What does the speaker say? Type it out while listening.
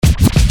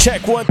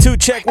Check 1 2,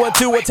 check 1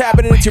 2. What's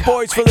happening? It's your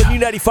boys from the new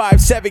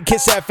 95.7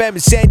 Kiss FM in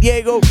San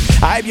Diego.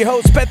 I am your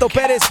host, Beto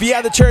Perez.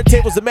 Beyond the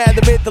turntables, the man,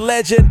 the myth, the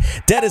legend,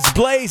 Dennis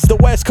Blaze, the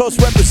West Coast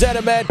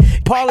representative, man.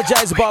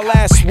 Apologize about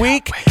last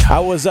week.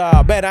 I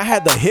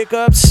had the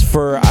hiccups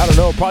for,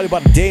 probably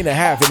about a day and a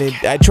half. And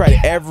I tried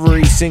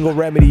every single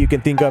remedy you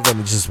can think of, and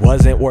it just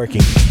wasn't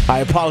working. I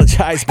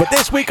apologize. But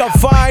this week, I'm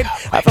fine.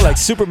 I feel like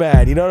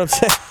Superman. You know what I'm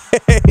saying?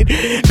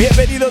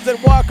 Bienvenidos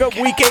and welcome.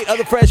 Week 8 of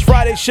the Fresh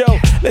Friday show.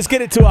 Let's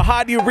get into a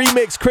hot new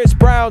remix. Chris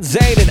Brown,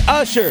 Zayn, and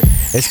Usher.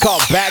 It's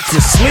called Back to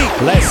Sleep.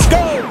 Let's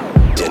go.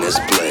 Dennis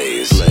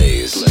Blaze.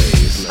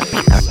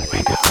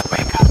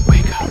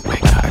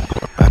 Wake up.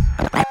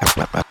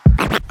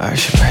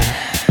 Usher, baby.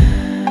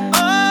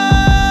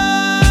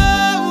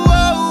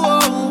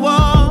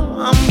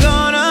 I'm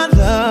gonna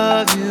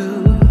love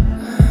you.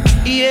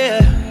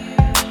 Yeah.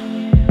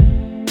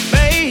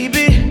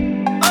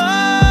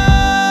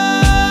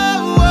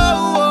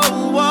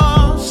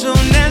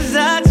 Soon as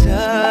I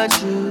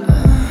touch you.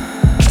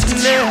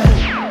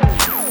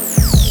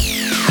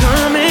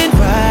 Coming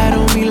right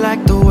on me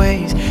like the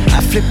waves. I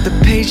flip the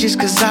pages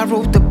cause I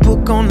wrote the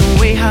book on the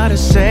way how to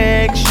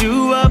sex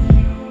you up.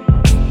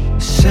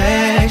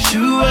 Sex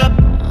you up.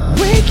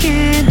 We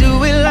can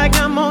do it like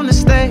I'm on the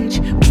stage.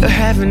 We'll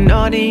have an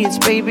audience,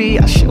 baby.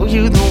 I'll show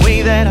you the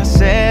way that I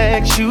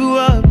sex you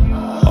up.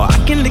 Or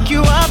I can lick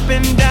you up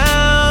and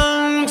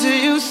down till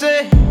you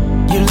say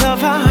you love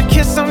how I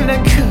kiss on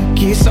that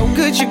cookie. So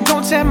good you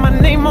gon' tap my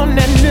name on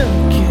that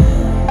nookie.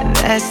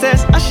 That's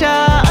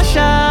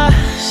Usher.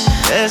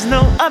 There's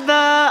no other.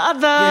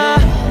 Yeah.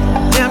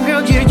 Damn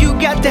girl, yeah, you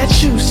got that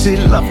juicy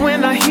love.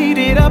 When I heat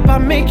it up, I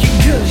make you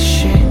good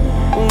shit.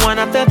 One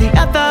after the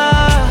other.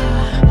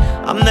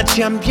 I'm the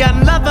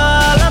champion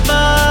lover.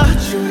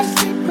 Put you to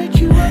sleep, wake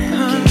you up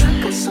again. I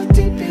got so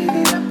deep,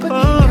 baby, up again.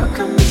 Girl,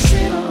 come and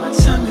sit on my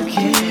tongue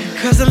again.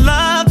 Cause I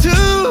love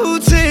to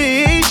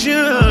taste you.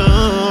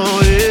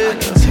 Yeah. I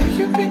can tell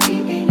you've been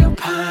eating your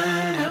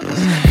pineapples.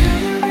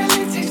 Girl, it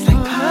really tastes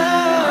like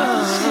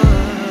pineapples.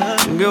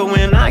 Girl,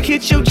 when I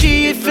hit your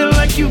G, it feel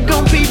like you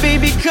gon' be,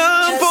 baby,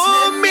 come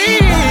for me.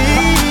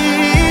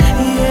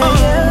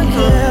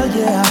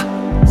 Yeah.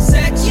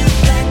 Sex you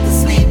back to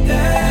sleep,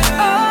 girl.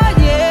 Oh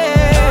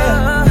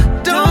yeah.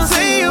 Don't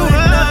say you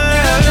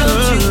Girl,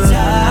 don't you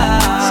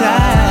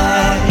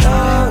tight.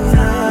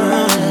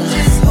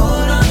 Just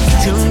hold on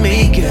tight to me,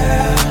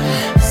 girl.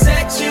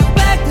 Sex you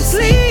back to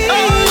sleep.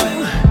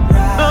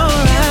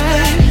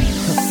 Alright.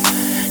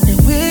 Now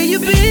where you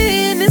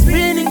been? It's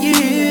been a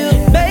year.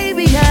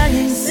 Baby, I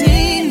ain't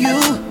seen you.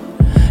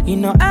 You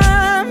know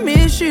I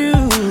miss you.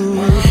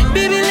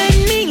 Baby, let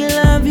me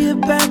love you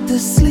back to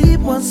sleep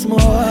once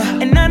more.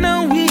 And I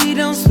know we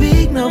don't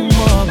speak no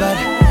more, but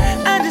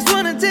I just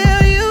wanna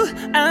tell you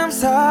I'm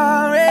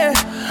sorry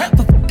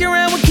for fucking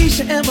around with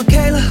Keisha and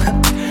Michaela,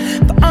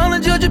 for all the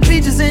Georgia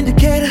Peaches in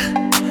Decatur,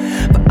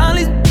 for all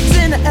these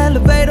in the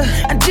elevator.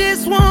 I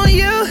just want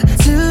you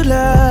to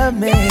love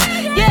me.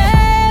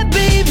 Yeah,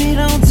 baby,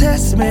 don't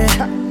test me.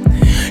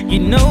 You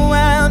know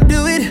I'll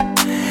do it.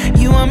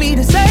 You want me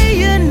to say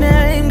your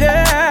name,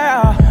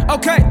 girl?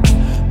 Okay,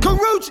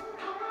 Karuchi.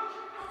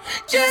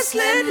 Just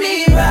let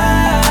me ride.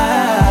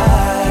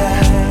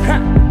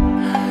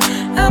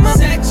 I'ma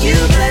Sex you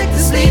back to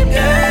sleep,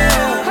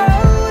 girl.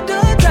 hold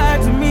on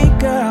tight to me,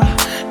 girl.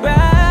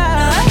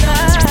 Ride.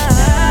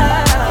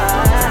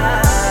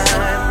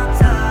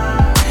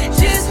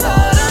 Just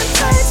hold on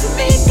tight to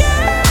me,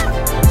 girl.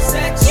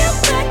 Sex you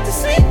back to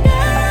sleep,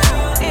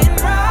 girl. And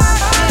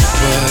ride.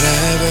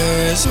 Whatever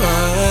is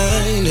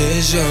mine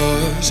is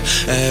yours.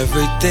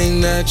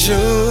 Everything that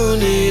you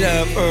need,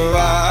 I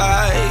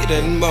provide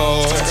and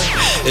more.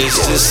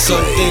 It's just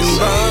something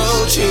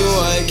about you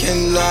I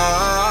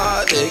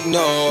cannot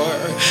ignore.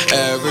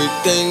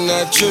 Everything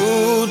that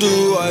you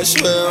do, I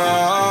swear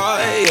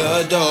I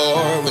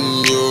adore.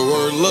 When you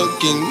were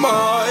looking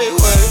my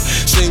way,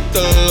 see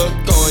the look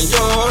on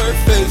your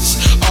face.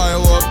 I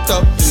walked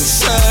up and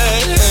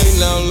said, hey,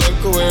 now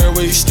look where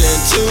we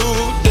stand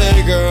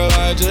today, girl.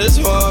 I just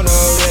wanna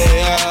be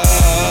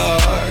yours.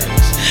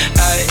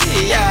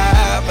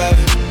 Yeah,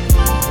 baby.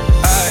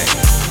 Ay,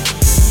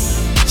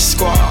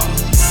 Squall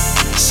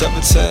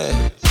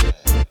 17.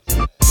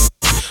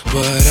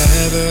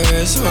 Whatever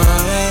is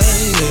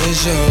mine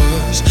is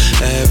yours.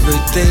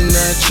 Everything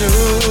that you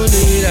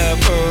need, I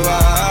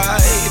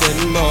provide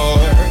and more.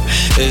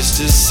 It's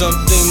just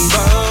something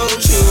about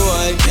you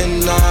I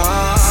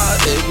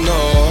cannot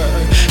ignore.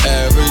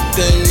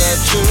 Everything that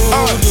you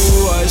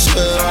do, I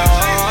swear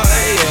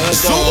I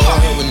adore.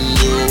 When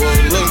you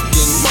were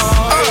looking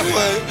my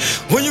way.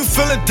 When you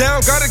feeling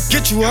down, gotta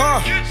get you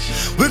high.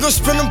 We gon'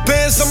 spin them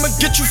bands, I'ma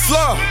get you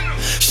fly.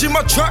 She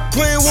my track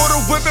queen, water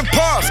whipping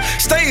paws.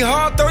 Stay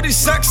hard, 30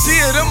 seconds, see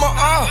it in my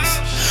eyes.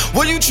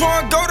 Where you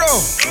tryna go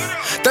though?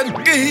 That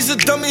nigga, he's a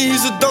dummy,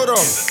 he's a dodo.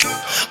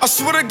 I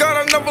swear to God,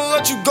 I'll never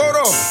let you go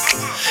though.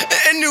 And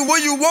anywhere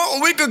you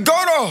want, we could go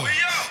though.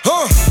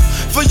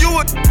 For you,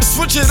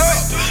 switch it up.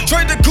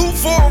 Trade the coupe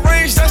for a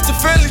range, that's the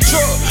family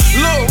truck.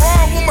 Lil'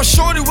 Ron with my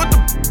shorty with the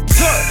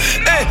Look,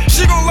 hey,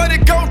 she gon' let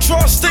it go,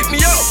 try to stick me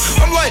up.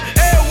 I'm like,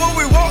 hey, when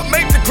we walk,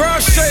 make the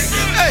ground shake.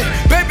 Hey,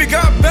 baby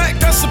got back,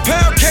 that's a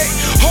pound cake.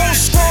 Whole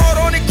squad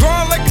on the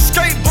ground like a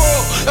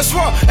skateboard. That's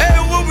why, hey,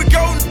 when we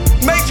go,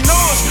 make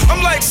noise.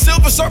 I'm like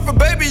Silver Surfer,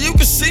 baby, you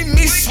can see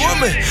me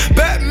swimming.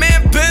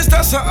 Batman Benz,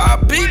 that's how I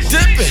be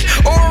dipping.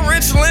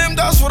 Orange limb,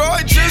 that's what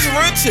I just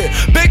rented.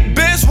 Big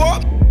Benz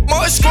walk,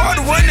 my squad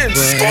winning.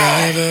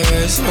 Whatever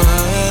is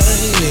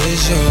mine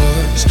is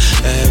yours.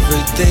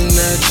 Everything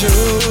that you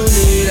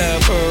need, I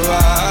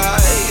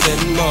provide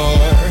and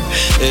more.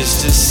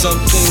 It's just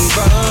something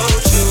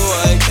about you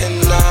I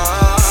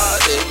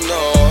cannot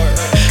ignore.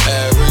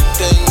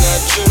 Everything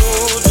that you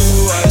do,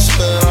 I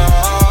swear I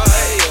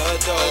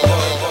adore.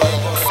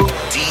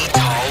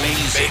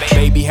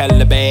 Baby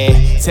hella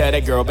bad, tell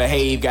that girl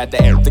behave. Got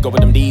the air to go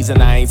with them D's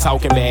and I ain't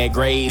talking bad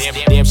grades.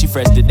 Damn, she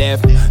fresh to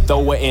death,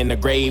 throw her in the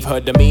grave.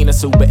 Her demeanor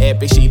super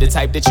epic, she the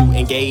type that you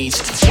engage.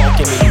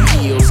 Walking in them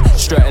heels,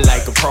 strutting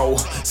like a pro.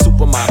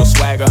 Supermodel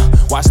swagger,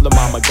 watch La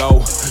Mama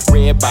go.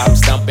 Red bottom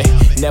stumping,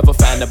 never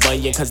find a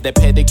bunion. Cause that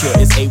pedicure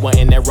is A1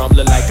 and that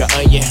rumbler like an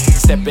onion.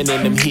 Stepping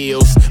in them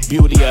heels,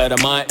 beauty of the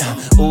month.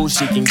 Ooh,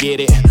 she can get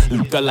it,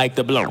 look her like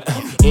the blunt.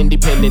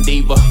 Independent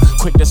diva,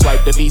 quick to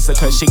swipe the visa.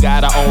 Cause she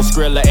got her own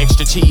Skrilla,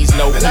 extra cheese,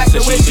 no pizza. Like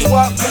the way she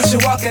walk when she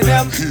walkin'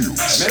 them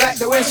heels. Me like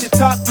the way she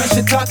talk when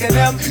she talkin'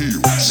 them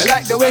heels. Me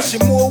like the way she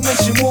move when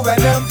she moving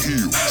them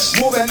heels.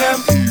 Moving them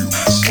heels.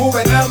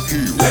 Moving them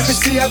heels. Let me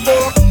see her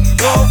go,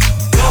 go,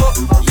 go.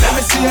 Let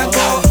me see her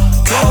go,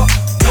 go,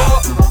 go.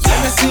 Let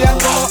me see her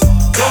go,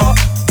 go,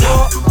 go.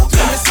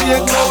 Let me see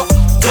her go,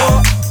 go,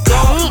 go.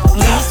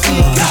 She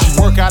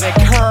work out that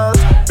curve,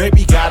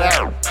 baby got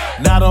out.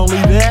 Not only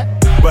that,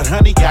 but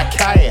honey got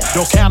cash.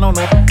 Don't count on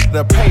her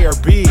to pay her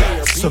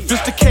bills.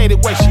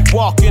 Sophisticated way she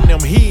walk in them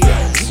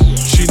heels.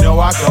 She know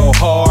I go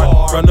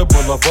hard from the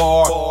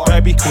boulevard.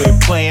 Baby, quit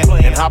playing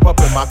and hop up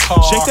in my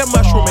car. Shake that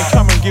mushroom and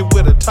come and get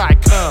with a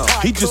tycoon.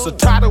 He just a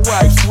tidal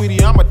wave,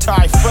 sweetie, I'm a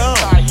typhoon.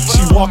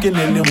 She walking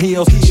in them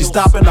heels, she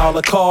stopping all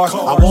the cars.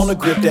 I wanna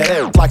grip that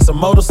air like some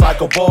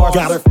motorcycle bars.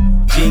 Got her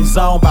jeans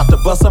on, bout to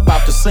bust up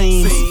out the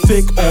scene.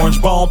 Thick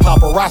orange bone,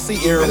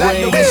 paparazzi earrings. Me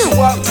like the way she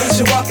walk when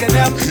she walking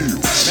them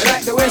heels. Me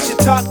like the way she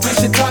talk when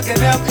she talking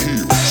them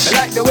heels. Me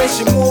like the way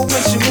she move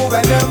when she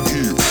moving them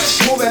heels.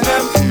 Moving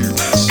them heels.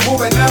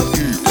 Moving them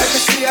heels. Let me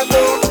see her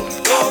go,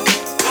 go,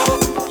 go.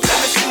 Let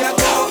me see her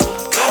go,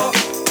 go,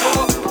 go.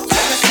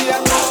 Let me see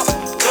her go,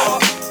 go,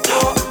 go.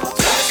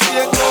 Let me see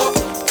her go,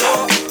 go,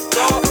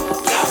 go.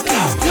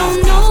 Don't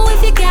know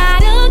if you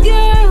got a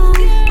girl.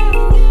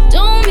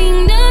 Don't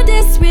mean to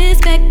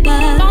disrespect,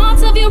 but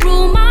thoughts of you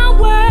rule my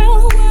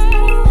world.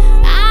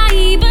 I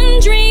even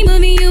dream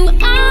of you,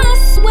 I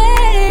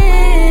swear.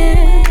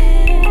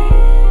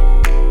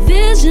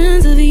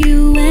 Visions of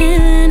you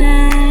and I.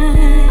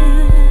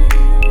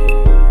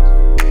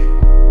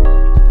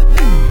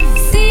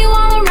 See you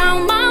all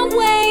around my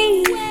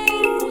way.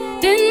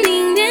 Been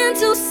needing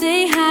to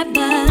say hi,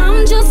 but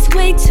I'm just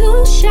way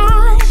too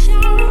shy.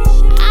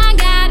 I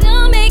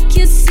gotta make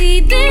you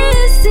see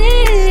this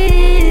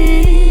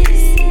is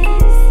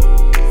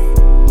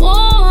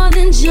more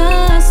than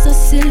just a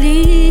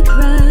silly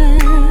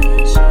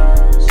crush.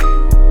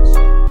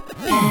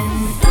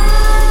 And I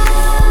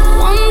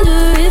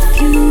wonder if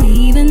you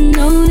even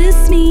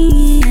notice me.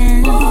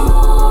 And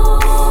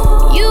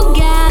you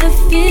gotta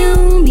feel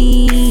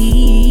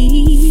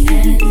me.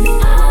 And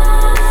I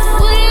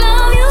would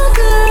love you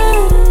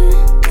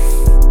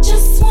good.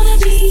 Just wanna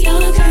be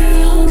your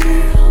girl.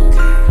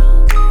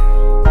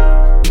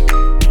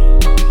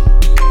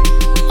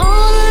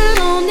 All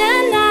alone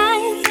at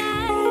night,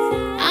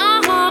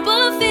 I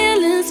harbor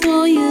feelings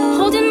for you.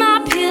 Holding my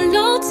pillow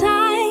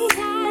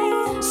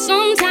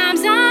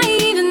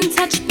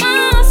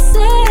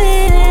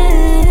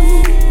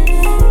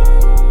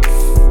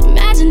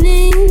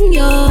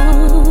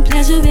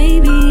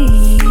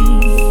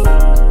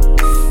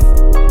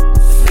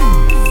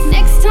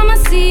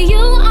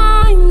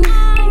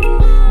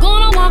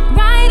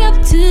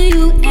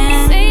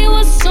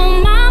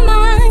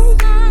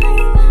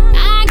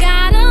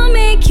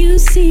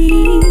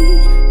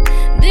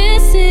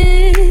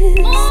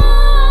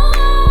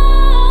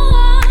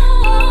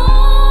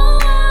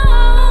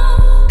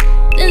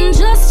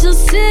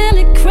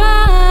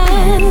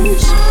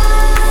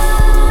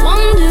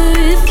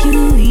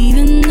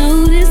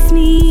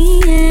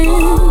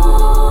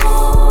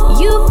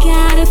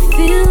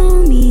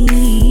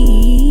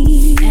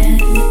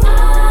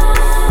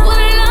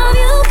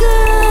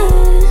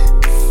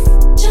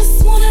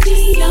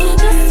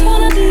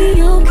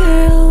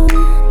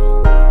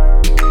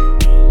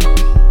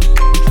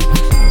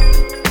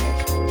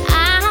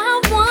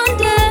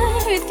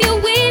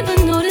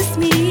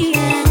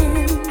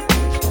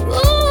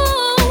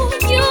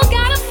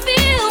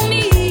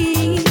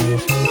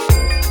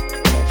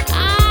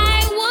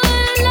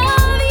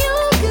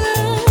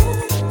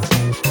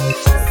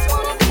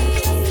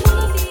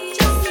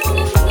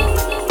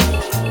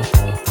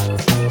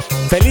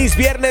Feliz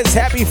Viernes,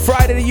 happy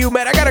Friday to you,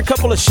 man. I got a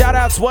couple of shout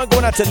outs. One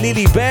going out to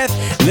Lily Beth,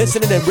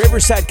 listening in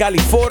Riverside,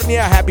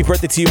 California. Happy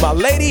birthday to you, my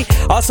lady.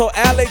 Also,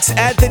 Alex,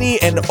 Anthony,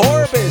 and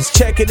Orbis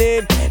checking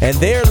in, and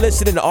they're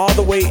listening all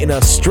the way in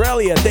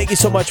Australia. Thank you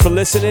so much for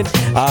listening.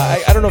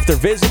 I don't know if they're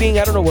visiting.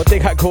 I don't know what they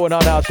got going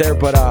on out there,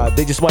 but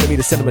they just wanted me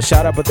to send them a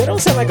shout out. But they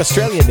don't sound like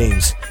Australian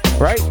names,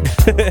 right?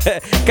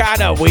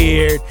 Kind of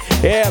weird.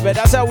 Yeah, man,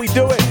 that's how we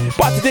do it.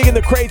 About to dig in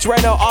the crates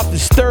right now off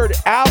this third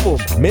album,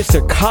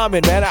 Mr.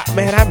 Common, man.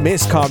 I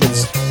miss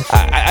Commons.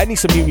 I need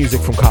some new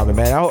music from Common,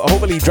 man.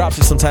 Hopefully he drops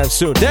it sometime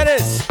soon.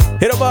 Dennis,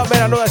 hit him up,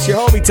 man. I know that's your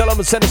homie. Tell him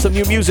to send us some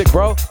new music,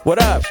 bro.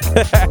 What up?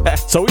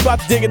 So we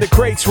about to dig in the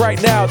crates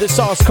right now. This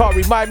song's called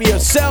Remind Me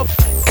of Self.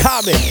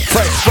 Common,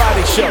 Fresh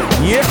Friday Show.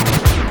 Yeah.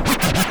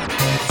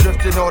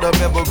 Drifting on the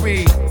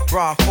memory,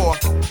 brought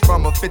forth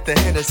from a fifth of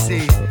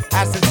Hennessy.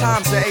 As the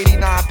times of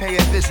 89 pay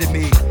and visit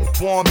me,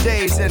 warm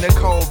days in the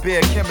cold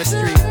beer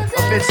chemistry.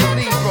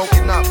 Eventually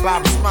broken up by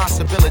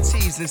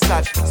responsibilities and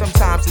such.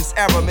 Sometimes it's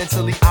error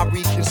mentally I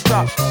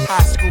reconstruct.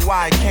 High school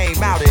I came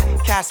out it.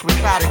 Cast with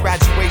clouded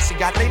graduation,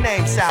 got their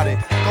names shouted.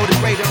 Go to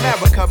Great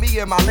America, me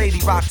and my lady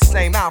rock the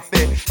same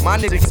outfit. My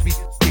niggas be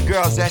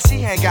girls that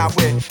she hang out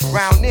with.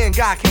 Round then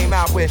God came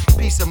out with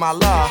piece of my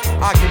love.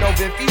 Arguing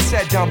over if he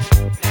said dumb.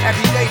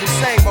 Every day the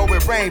same old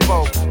with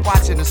rainbow.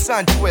 Watching the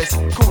sun twist,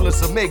 cool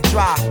as a Mig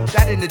dry.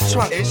 That in the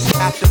trunk ish.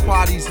 After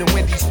parties in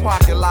Wendy's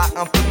parking lot.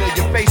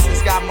 Unfamiliar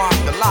faces got marked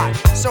a lot.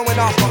 Showing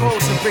off the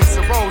hoes and bricks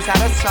and rolls.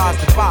 Had us charge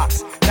the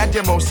box. That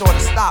demo sorta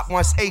stopped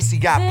once AC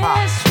got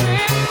popped.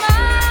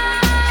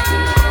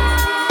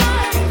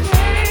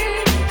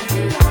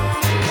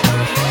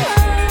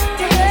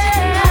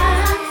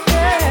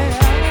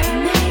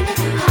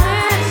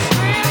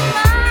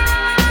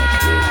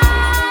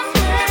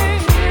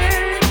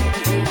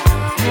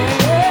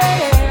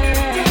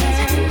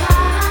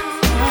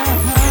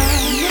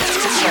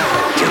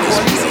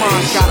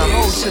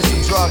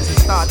 Drugs and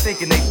start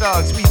thinking they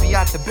thugs. We be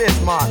at the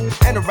Bismarck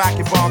and the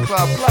racquetball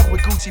club, club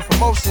with Gucci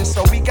promotions,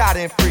 so we got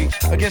in free.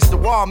 Against the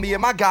wall, me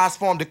and my guys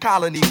formed a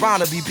colony.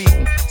 Ronna be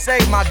beaten,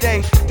 saved my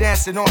day,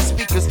 dancing on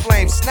speakers,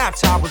 flames.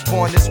 Snapchat was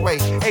born this way.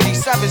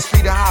 87th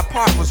Street and Hyde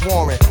Park was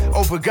warring.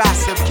 Over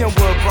gossip,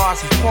 Kenwood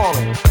bras was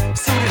pouring.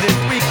 Suited in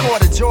 3/4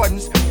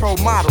 Jordans, pro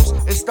models,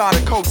 and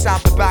started coats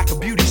out the back of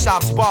beauty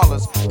shops,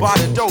 ballers. Bought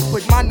a dope,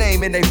 put my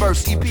name in they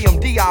verse.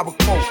 EPMD I would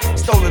quote.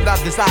 Stolen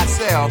others I'd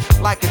sell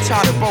like a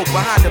charter boat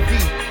behind the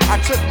beat. I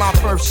took my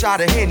first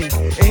shot of Henny.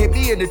 It hit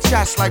me in the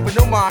chest like when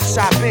Omar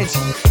shot Benji.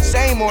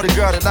 Same old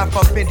girl that left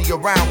up Indy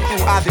around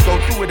crew. Either go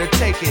through it or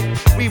take it.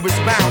 We was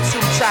bound to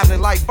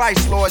traveling like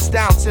vice lords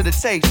down to the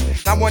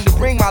taste. I wanted to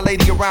bring my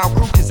lady around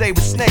crew cause they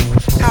was snake.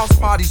 House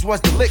parties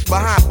was the lick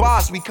behind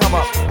bars we come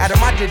up. At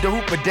 'em I did the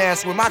hooper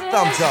dance with my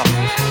thumbs up.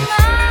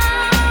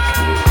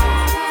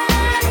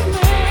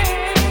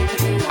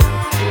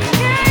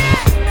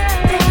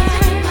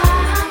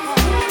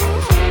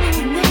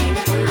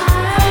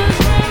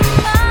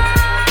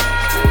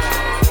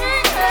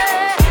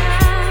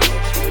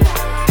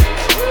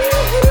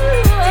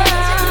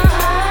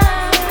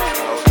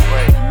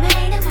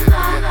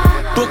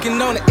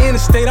 Booking on the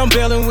interstate, I'm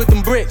bailing with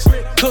them bricks.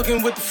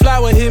 Cooking with the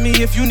flour, hit me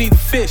if you need the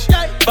fish.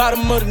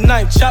 Bottom of the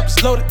knife,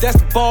 choppers loaded, that's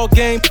the ball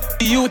game.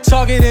 You a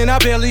target and I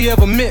barely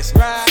ever miss.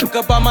 Fuck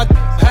up on my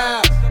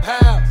house,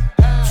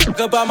 fuck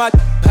up on my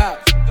house,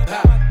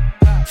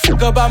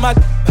 fuck up on my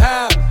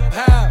house,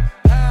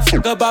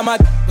 fuck up on my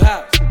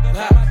house.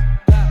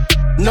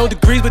 No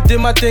degrees, but did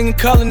my thing in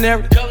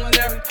culinary.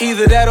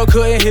 Either that or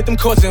couldn't hit them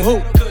courts and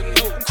hoop.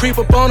 Creep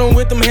up on them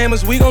with them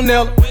hammers, we gon'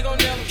 nail them.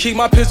 Keep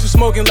my pistol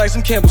smoking like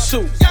some Campbell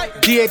soup.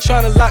 DA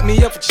tryna lock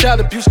me up for child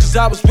abuse cause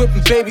I was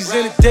whipping babies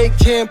in the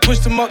daycare and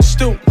pushed them up the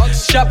stoop.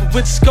 Shopping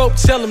with the scope,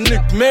 tell them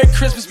nigga Merry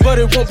Christmas but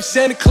it won't be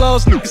Santa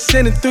Claus, nigga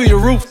sending through your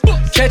roof.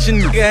 Catch a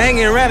nigga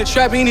hanging around the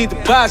trap, he need to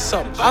buy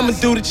something. I'ma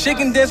do the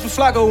chicken dance with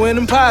Flacco when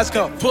them pies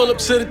come. Pull up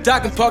to the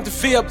dock and park the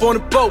fee up on the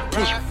boat.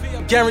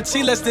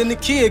 Guarantee less than the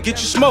kid, get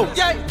you smoked.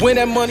 When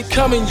that money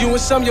coming, you and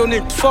some your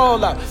niggas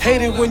fall out.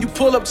 Hate it when you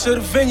pull up to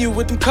the venue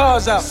with them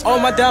cars out. All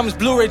my diamonds,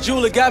 Blu-ray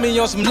jeweler got me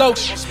on some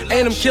lotion.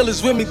 Ain't them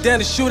killers with me, then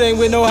the shoot ain't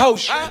with no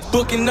host.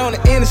 Booking on the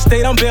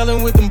interstate, I'm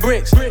bailing with them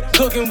bricks.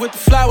 Cooking with the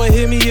flour,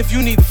 hit me if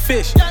you need the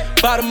fish.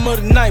 Bottom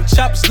of the knife,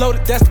 choppers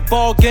loaded, that's the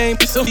ball game.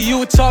 So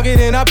you a target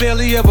and I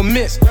barely ever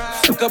miss.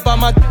 Fuck up on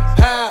my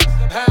house,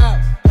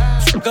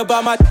 fuck up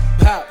on my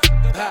house,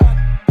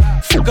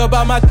 fuck up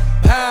on my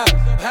house.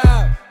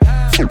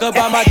 Fuck up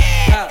on my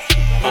house.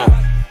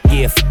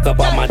 Yeah, fuck up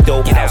on my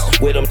dope house.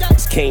 Where them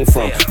came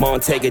from?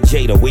 Montega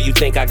Jada, where you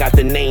think I got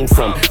the name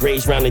from?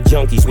 Raised round the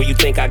junkies, where you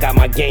think I got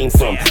my game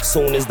from?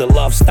 Soon as the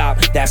love stop,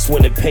 that's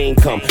when the pain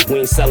come. We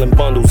ain't selling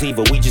bundles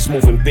either, we just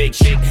moving big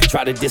shit.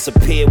 Try to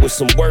disappear with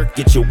some work,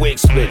 get your wig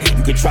split.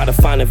 You could try to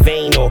find a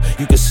vein or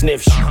you could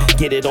sniff shit.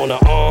 Get it on the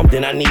arm,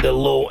 then I need a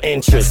little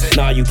interest.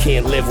 Nah, you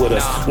can't live with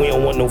us, we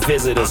don't want no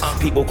visitors.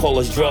 People call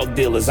us drug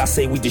dealers, I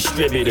say we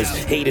distributors.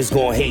 Haters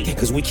gon' hate,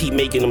 cause we keep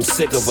making them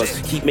sick of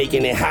us. Keep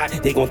making it hot,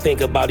 they gon'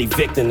 think about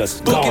evicting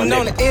us. Booking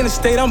on the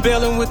interstate, I'm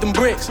bailing with them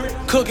bricks.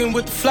 Cooking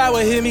with the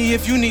flour, hit me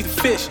if you need a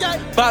fish.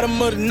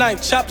 Bottom of the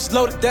knife, choppers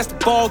loaded, that's the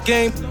ball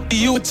game.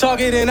 You a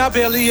target and I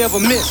barely ever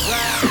miss.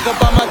 Fuck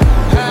up on my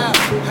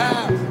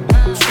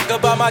fuck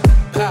up on my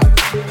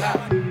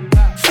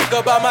fuck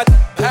up on my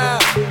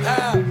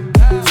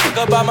fuck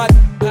up on my.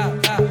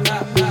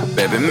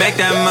 Baby, make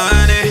that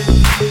money.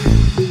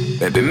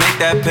 Baby, make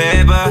that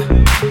paper.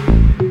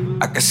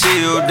 I can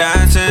see you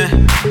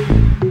dancing.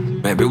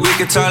 Maybe we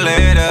can talk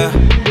later.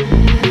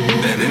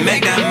 Baby,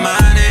 make that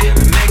money.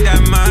 Make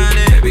that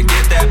money. Baby,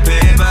 get that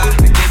paper.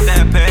 Get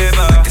that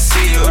paper. I can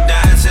see you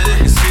dancing. I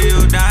can see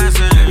you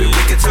dancing. Maybe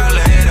we can talk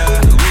later.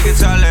 We can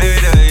talk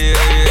later. Yeah,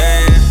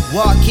 yeah.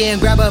 Walk in,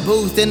 grab a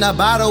booth in a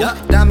bottle.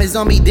 Diamonds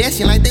on me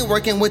dancing like they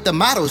working with the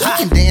models. You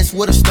can dance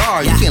with a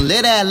star. You can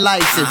live that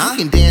life. Said you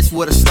can dance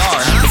with a star.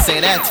 You can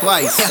say that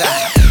twice.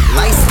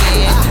 Light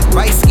skin,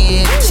 bright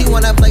skin. She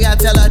wanna play, I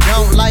tell her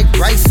don't like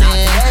Bryson.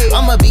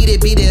 I'ma beat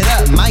it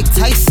up, Mike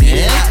Tyson.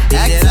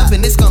 Act up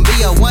and it's gonna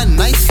be a one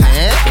night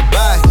stand.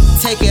 Goodbye.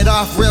 Take it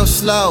off real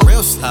slow.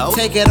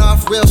 Take it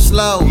off real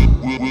slow.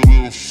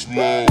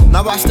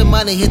 Now watch the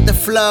money hit the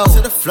flow.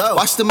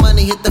 Watch the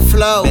money hit the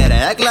flow. Better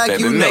act like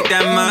Baby, you know. make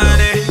that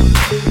money.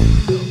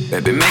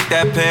 Baby, make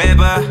that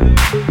paper.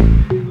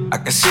 I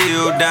can see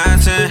you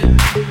dancing.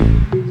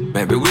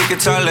 Maybe we can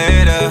talk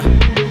later.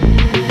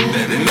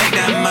 Baby, make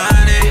that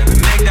money.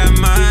 Make that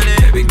money.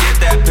 Baby, get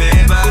that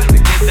paper.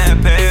 Get that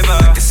paper.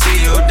 I can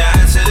see you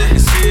dancing. I can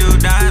see you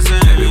dancing.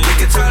 Maybe we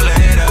can talk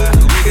later.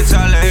 We can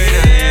talk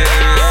later.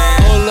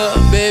 Yeah. Hold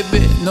up,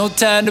 baby, no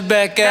time to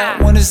back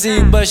out. Wanna see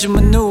you bust your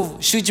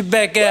maneuver, shoot your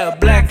back out,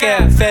 black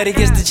out. Fatty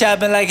gets to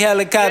chopping like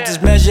helicopters.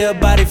 Measure her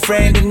body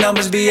frame, the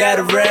numbers be out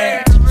of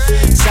range.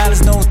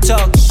 Silence, no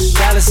talk,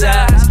 dollar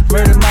signs.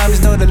 Murder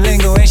mommies know the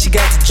lingo, and she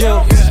got the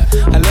jokes.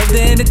 I love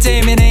the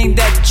entertainment, ain't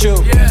that the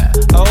truth?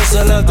 I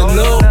also love the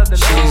look.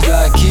 She's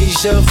like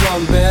Keisha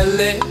from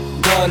Belly.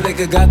 God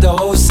liquor got the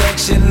whole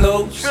section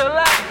loose.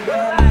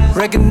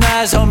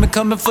 Recognize homie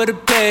coming for the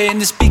pay,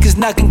 and the speakers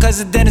knocking cause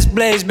of Dennis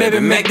Blaze. Baby,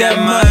 make that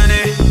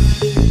money.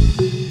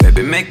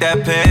 Baby, make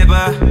that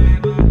paper.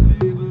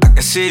 I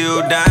can see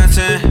you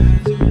dancing.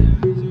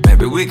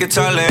 Maybe we can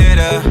talk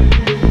later.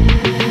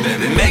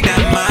 Baby, make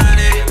that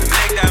money.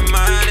 Make that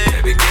money.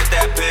 Baby, get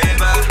that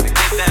paper.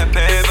 Get that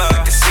paper.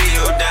 I can see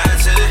you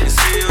dancing. I can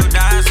see you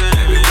dancing.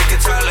 Maybe we can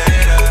talk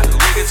later.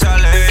 We can talk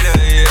later.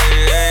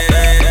 Yeah,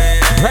 yeah,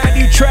 yeah. Brand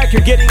new track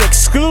you're getting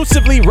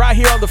exclusively right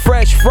here on the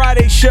Fresh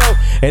Friday show.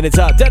 And it's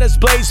Dennis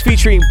Blaze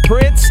featuring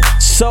Prince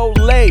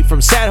Soleil from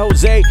San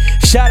Jose.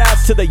 Shout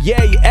outs to the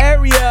Yay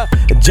area.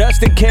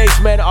 Just in case,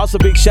 man. Also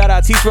big shout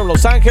outs. He's from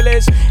Los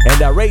Angeles.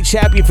 And Ray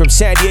Champion from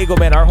San Diego,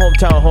 man. Our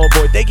hometown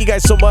homeboy. Thank you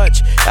guys so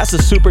much. That's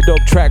a super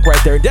dope track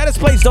right there. And Dennis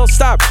Blaze don't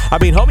stop. I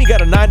mean, homie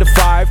got a 9 to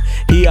 5.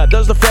 He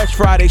does the Fresh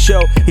Friday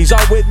show. He's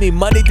on with me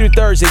Monday through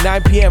Thursday,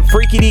 9 p.m.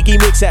 Freaky Deaky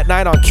Mix at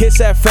 9 on Kiss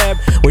FM.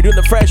 We're doing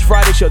the Fresh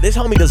Friday show. This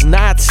homie does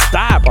not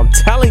stop. I'm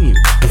telling you.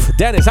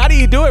 Dennis, how do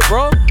you do it,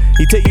 bro?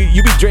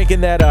 You be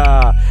drinking that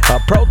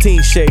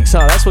protein shakes,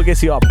 huh? That's what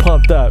gets you all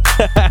pumped up.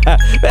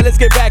 Man, let's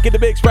get back in the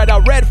mix right now.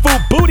 Red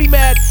Food Booty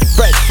Man,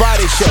 Fresh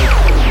Friday show.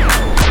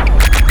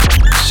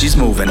 She's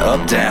moving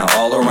up, down,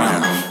 all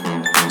around.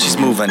 She's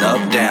moving up,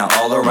 down,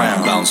 all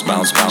around. Bounce,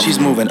 bounce, bounce. She's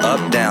moving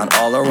up, down,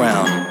 all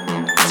around.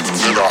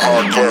 In a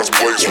high-class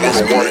place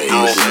with a white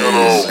girl,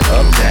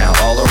 Up, down,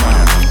 all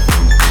around.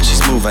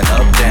 She's moving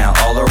up, down,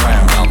 all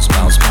around. Bounce,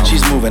 bounce, bounce.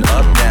 She's moving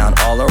up, down,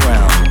 all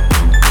around.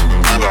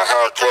 In a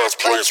high-class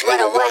place with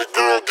a white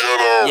girl,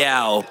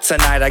 Yo,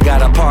 tonight I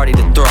got a party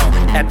to throw.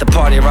 At the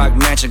Party Rock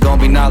Mansion, gon'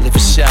 be gnarly for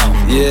show.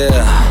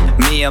 Yeah,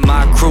 me and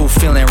my crew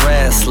feeling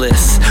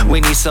restless.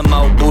 We need some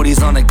more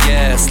booties on the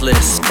gas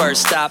list.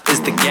 First stop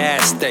is the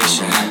gas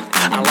station.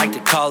 I like to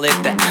call it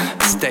the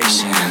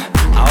station.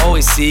 I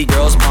always see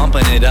girls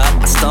pumping it up.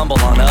 I stumble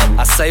on up,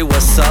 I say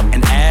what's up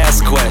and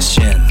ask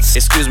questions.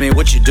 Excuse me,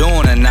 what you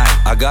doing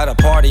tonight? I got a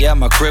party at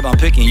my crib, I'm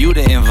picking you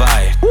to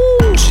invite.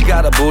 Woo. She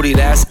got a booty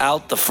that's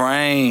out the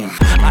frame.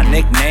 I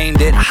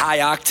nicknamed it High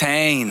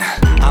Octane.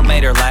 I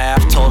made her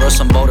laugh, told her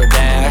some Boulder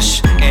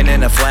Dash, and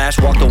in a flash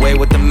walked away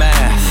with the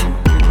math.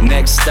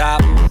 Next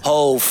stop,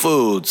 Whole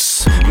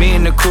Foods. Me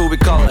and the crew, we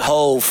call it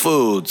Whole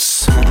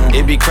Foods.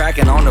 It be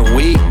cracking on the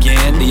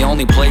weekend. The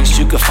only place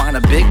you could find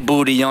a big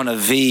booty on a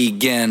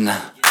vegan.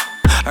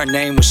 Her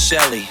name was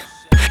Shelly.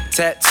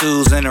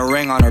 Tattoos and a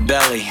ring on her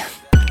belly.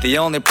 The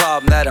only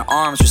problem that her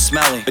arms were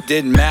smelly. It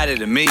didn't matter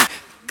to me,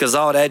 cause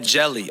all that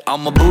jelly.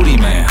 I'm a booty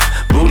man,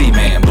 booty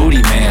man,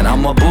 booty man.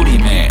 I'm a booty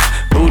man,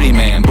 booty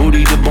man,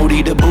 booty to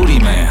booty to booty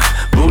man.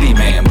 Booty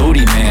man,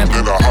 booty man.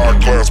 In a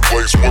high-class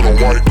place with a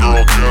white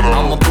girl,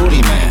 I'm a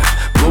booty man,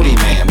 booty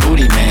man,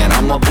 booty man.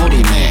 I'm a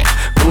booty man,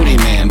 booty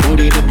man,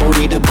 booty to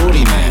booty to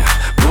booty man.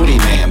 Booty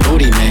man,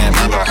 booty man.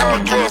 In a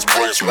high-class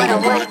place with a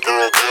white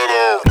girl,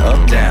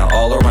 Up, down,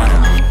 all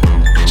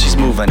around. She's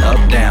moving up,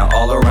 down,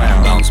 all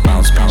around. Bounce,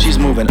 bounce, bounce. She's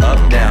moving up,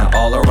 down,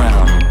 all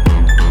around.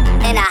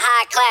 In a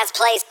high-class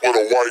place with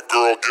a white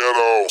girl,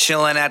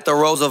 Chillin' at the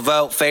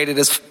Roosevelt, faded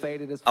as.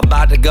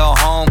 About to go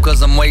home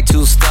cause I'm way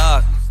too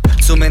stuck.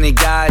 Too many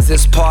guys,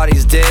 this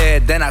party's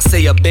dead. Then I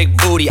see a big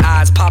booty,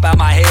 eyes pop out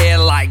my head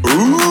like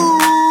ooh.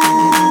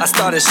 I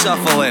started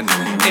shuffling.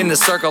 In the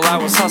circle I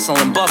was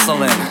hustling,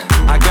 bustling.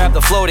 I grabbed the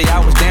floaty,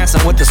 I was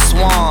dancing with the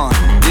swan.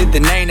 Did the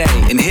nay-nay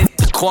and hit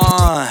the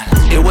quan.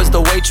 It was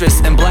the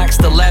waitress in black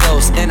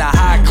stilettos in a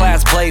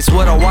high-class place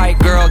with a white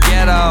girl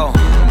ghetto.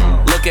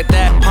 Look at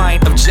that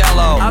pint of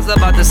jello. I was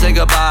about to say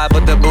goodbye,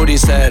 but the booty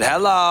said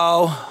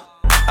hello.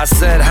 I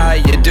said, how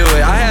you do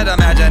it? I had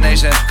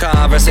imagination,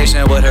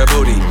 conversation with her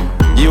booty.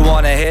 You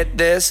wanna hit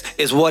this,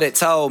 is what it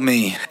told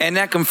me. And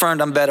that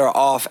confirmed I'm better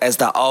off as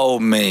the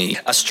old me.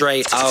 A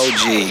straight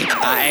OG,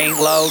 I ain't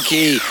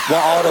low-key.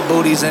 Want all the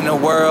booties in the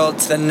world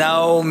to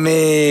know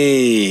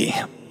me.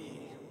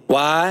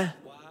 Why?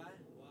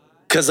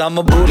 Cause I'm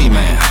a booty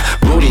man.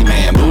 Booty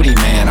man, booty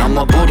man, I'm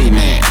a booty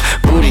man.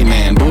 Booty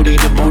man, booty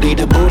to booty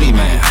to booty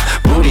man.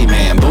 Booty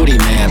man, booty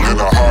man. In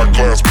a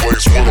high-class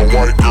place with a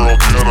white girl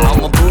ghetto.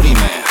 I'm a booty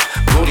man,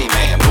 booty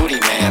man, booty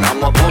man.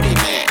 I'm a booty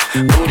man,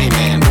 booty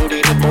man,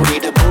 booty to booty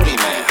to booty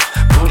man.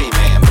 Booty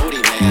man,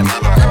 booty man. In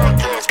a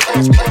high-class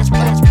place.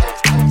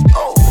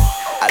 Oh,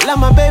 I love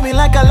my baby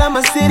like I love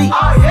my city.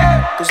 Oh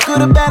yeah. Cause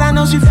good or bad, I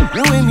know she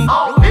flew with me.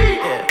 Oh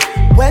yeah.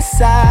 West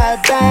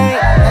side, babe.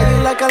 Love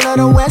you like I love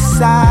the west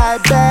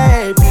side,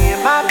 babe. Me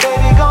and my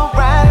baby gon'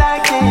 ride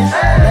like this.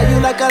 Love you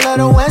like I love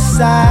the west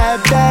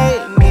side,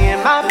 babe. Me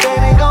and my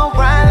baby gon'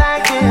 ride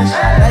like this.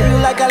 Love you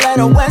like I love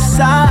the west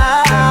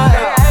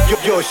side.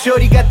 Yo,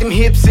 shorty got them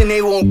hips and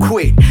they won't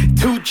quit.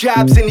 2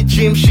 jobs in the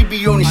gym, she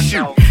be on the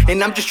shoot.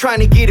 And I'm just trying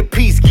to get a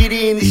piece, get her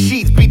in the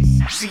sheets. Beat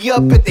she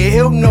up at the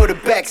Hilton or the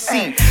back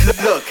seat.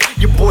 Look,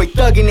 your boy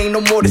thuggin', ain't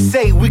no more to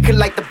say. We could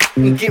like the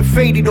and get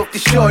faded off the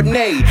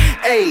Chardonnay.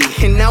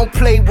 Ayy, and I don't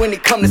play when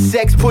it come to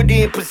sex. Put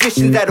her in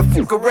positions that'll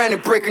fuck around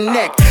and break her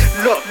neck.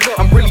 Look,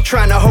 I'm really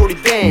trying to hold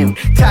it down.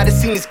 Tired of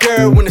seeing this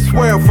girl when it's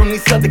swirl from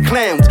these other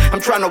clowns. I'm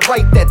trying to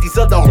wipe that, these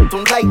other hoes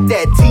don't like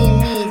that. Team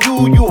me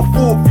and you a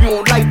fool if you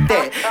don't like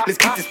that. Let's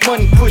get this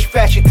money, push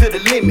fashion to the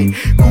limit.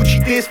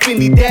 Gucci this,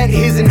 Fendi that,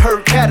 his and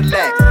her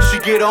Cadillac. She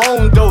get her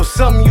own though,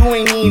 something you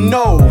ain't even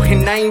know.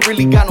 And I ain't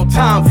really got no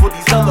time for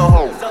these other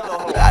hoes.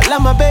 I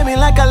love my baby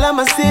like I love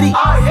my city.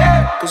 Oh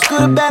yeah. Cause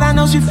good or bad, I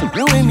know she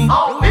flew with me.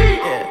 Oh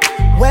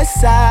yeah.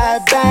 West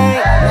side,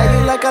 babe. Love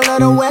you like I love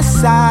the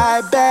west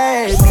side,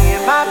 babe. Me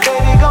and my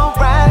baby gon'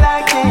 ride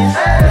like this.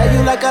 Love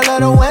you like I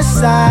love the west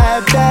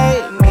side,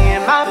 babe. Me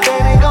and my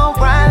baby gon'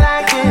 ride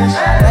like this.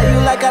 Love you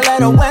like I love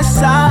the west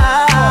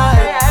side.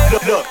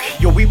 Look,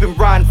 yo, we been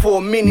riding for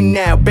a minute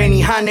now.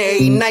 Benihana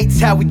 8 nights,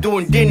 how we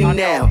doing dinner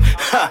now?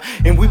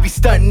 And we be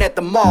stunting at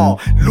the mall.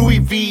 Louis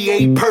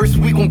V8 purse,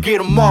 we gon' get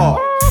them all.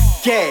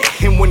 Yeah,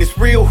 and when it's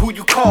real, who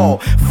you call?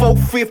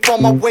 4/5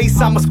 on my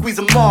waist, I'ma squeeze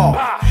them all.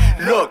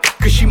 Look,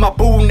 cause she my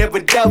boo, never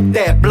doubt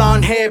that.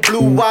 Blonde hair,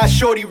 blue eyes,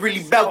 shorty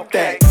really bout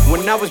that.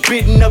 When I was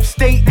bidding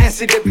upstate,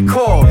 answered every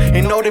call.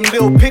 And all them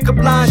little pickup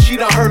lines, she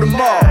done heard them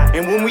all.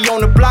 And when we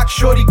on the block,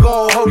 shorty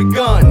gon' hold a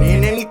gun.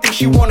 And anything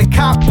she wanna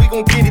cop, we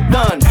gon' get it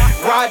done.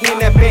 Riding in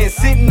that van,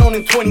 sitting on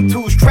them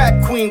 22s.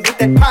 Trap queen with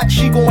that pot,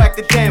 she gon' act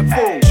a damn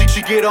fool.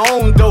 She get her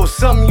own though,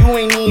 something you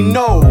ain't even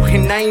know.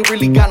 And I ain't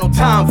really got no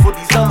time for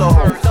these other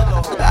hoes.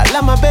 I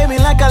love my baby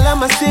like I love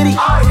my city.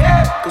 Oh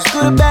yeah. Cause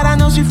good or bad, I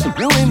know she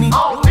flew with me.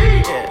 Oh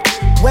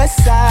yeah.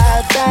 West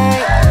side,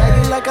 babe.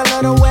 Love you like I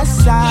love the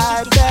west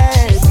side,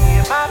 babe. Me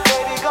and my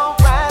baby gon'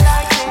 ride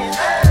like this.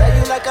 Love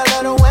you like I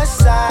love the west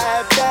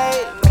side,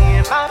 babe. Me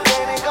and my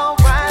baby gon'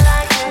 ride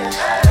like this.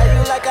 Love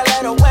you like I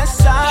love the west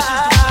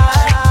side.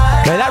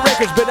 Man, that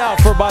record's been out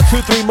for about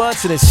 2-3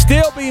 months and it's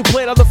still being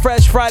played on the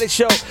Fresh Friday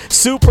show.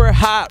 Super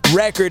hot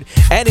record.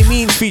 Any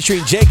Means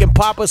featuring Jake and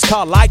Papa's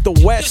called Like the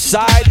West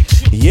Side.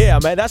 Yeah,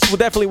 man, that's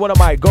definitely one of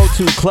my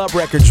go-to club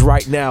records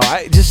right now.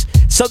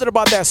 Something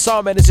about that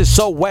song, man, it's just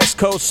so West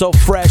Coast, so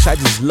fresh. I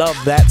just love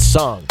that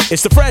song.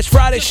 It's the Fresh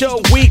Friday show,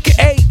 week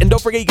 8. And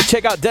don't forget, you can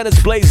check out Dennis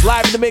Blaze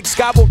live in the mix,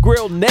 Scabo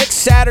Grill next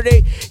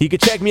Saturday. You can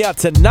check me out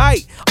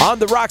tonight on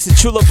The Rocks in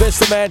Chula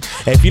Vista, man.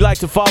 And if you'd like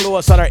to follow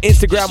us on our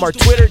Instagram or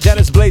Twitter,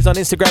 Dennis Blaze on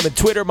Instagram and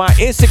Twitter. My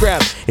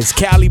Instagram is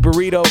Cali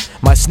Burrito.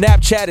 My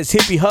Snapchat is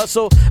Hippie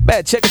Hustle.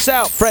 Man, check us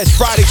out, Fresh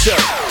Friday show.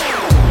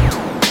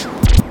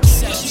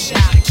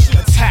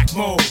 Attack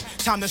mode.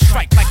 Time to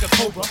strike like a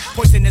cobra.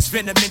 Poisonous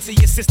venom into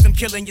your system,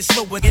 killing you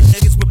slower. Get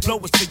niggas with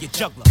blowers to your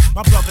juggler.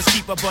 My brother's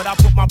keeper, but I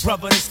put my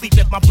brother to sleep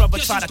if my brother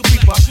try to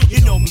creep up.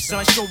 You know me,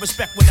 son. Show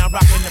respect when I'm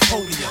rocking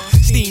Napoleon.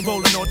 Steam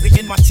rolling on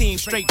in my team,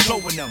 straight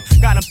blowing them.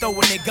 Got them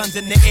throwing their guns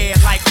in the air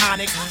like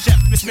Onyx.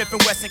 Shepard Smith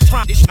and Wesson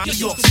crime. This New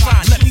York's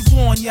fine. Let me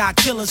warn y'all,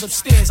 killers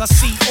upstairs. I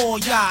see all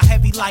y'all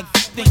heavy like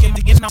thinking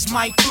to get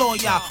might floor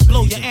y'all.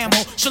 Blow your ammo.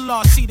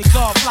 Shalard see the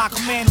guard fly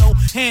commando.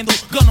 Handle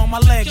gun on my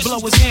leg, blow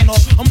his hand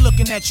off. I'm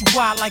looking at you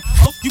wild like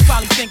Oh, you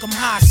probably think I'm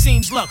high,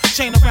 seems luck.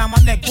 Chain around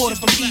my neck, border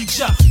from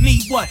Egypt.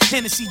 Need what?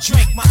 Hennessy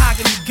drink,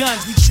 mahogany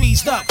guns, we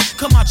trees up.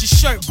 Come out your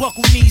shirt,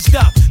 buckle knees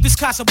up. This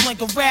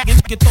Casablanca rag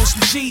and get throw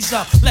some G's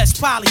up. Less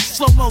poly,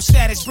 slow-mo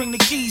status, bring the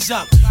keys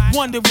up.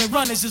 Wondering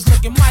runners is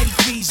looking mighty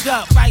greased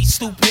up. Right,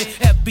 stupid,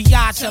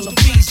 FBI tell them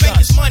visa.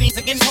 Fake money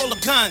against hold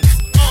of guns.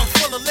 Arm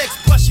full of licks,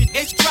 brush your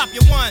itch, drop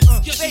your ones.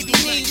 Your baby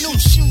need new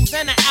shoes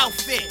and an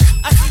outfit.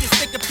 I see the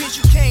sticker piece,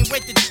 you can't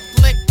wait to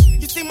lick.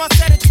 You see my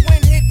set of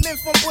twin hitmen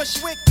from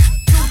Bushwick.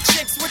 Two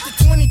chicks with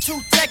the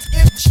 22 text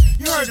image.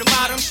 You heard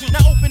about them.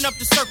 Now open up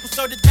the circle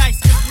so the dice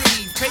can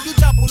breathe. Pay you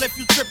double if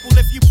you triple,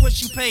 if you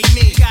push, you pay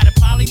me. Got a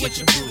poly with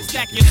your boots,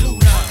 stack your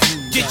loot up.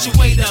 Get your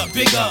weight up,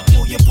 big up,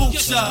 pull your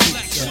boots up.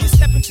 You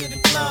step into the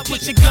club,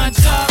 Put your guns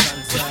up.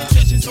 put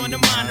intentions on the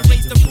mind and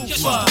raise the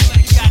roof up.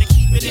 You gotta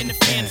keep it in the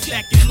fan and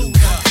stack your loot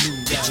up.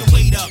 Get your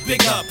weight up,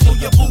 big up, pull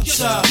your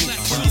boots up.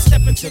 When you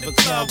step into the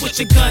club, Put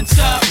your guns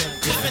up.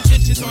 put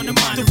intentions on the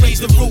mind To raise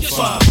the roof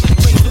up,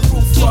 raise the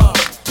roof up.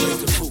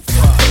 Raise the roof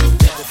up.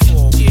 Never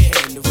fall,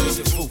 yeah, and raise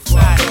the roof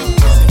up.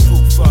 Raise the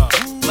roof up.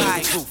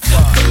 Raise the roof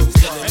up.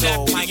 And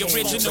after the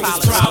original is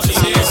proudly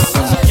this.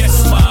 Yes,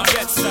 my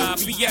Betside,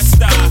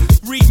 Fiesta.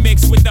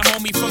 Remix with the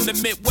homie from the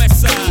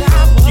Midwest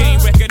side. Game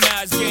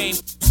recognized, game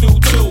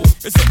too.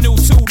 It's a new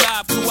 2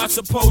 Live Crew, I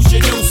suppose you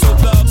knew. So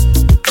thugs,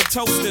 the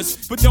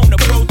toasters, but don't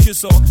approach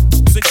us or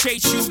to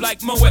chase you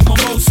like Mo at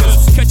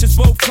Mimosas. Catch us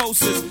both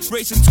coasters,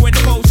 racing twin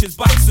poachers,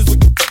 boxers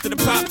with to the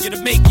pop you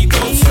to make you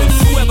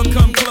closest. Whoever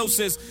come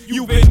closest,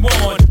 you've been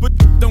warned, but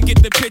don't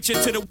get the picture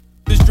to the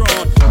is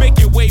drawn. Make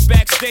your way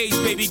backstage,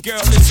 baby girl,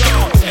 it's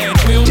on. And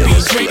we'll be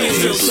drinking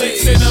till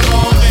 6 in the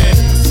morning.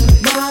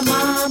 My.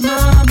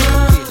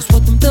 That's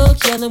what them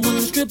thugs yelling when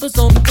the strippers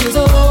on the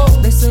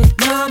pizzle. They say,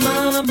 my.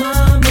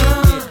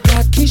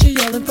 Got Keisha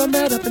yelling from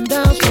that up and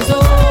down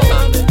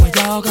pizzle. When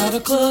y'all got a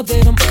club,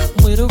 they them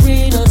with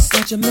arenas.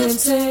 Such a man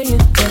saying,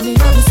 tell me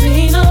how to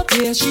seen her.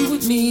 Yeah, she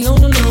with me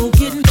on the low,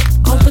 getting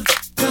off the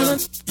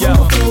Yo,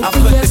 I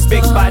put this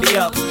big body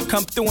up,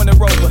 come through in the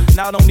Rover.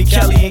 Not only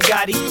Kelly and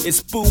Gotti,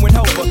 it's Boo and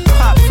Hova.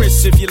 Pop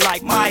Chris if you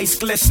like, my eyes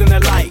glisten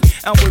alike.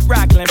 I'm with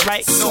Rockland,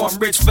 right? So I'm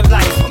rich for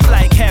life. I'm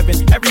like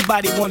heaven,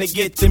 everybody wanna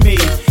get to me.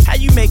 How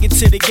you make it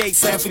to the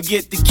gates and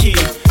forget the key?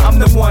 I'm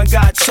the one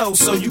God chose,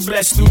 so you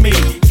blessed through me.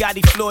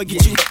 Gotti Floyd,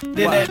 get you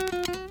in that.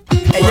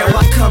 Hey yo,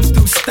 I come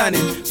through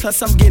stunning.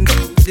 Plus I'm getting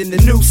in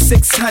the new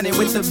 600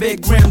 with the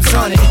big rims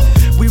on it.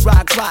 We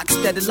rock rocks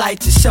that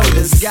light your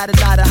shoulders. Got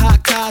a lot of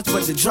hot cars,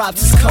 but the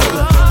drops is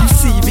colder. You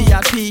see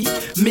VIP,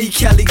 me,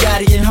 Kelly,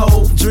 Gotti, and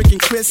Ho. Drinking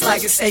Chris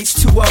like it's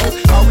H2O.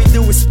 All we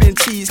do is spin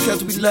cheese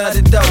cause we love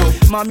the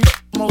dough. Mommy,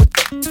 more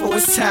so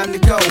it's time to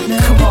go. Come on.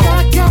 If you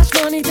got cash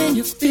money, then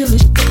you feel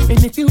it.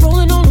 And if you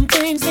rolling on them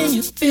things, then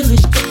you feel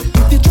it.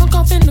 If you drunk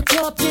off in the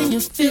club, then you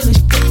feel it.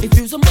 If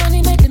you's a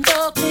money making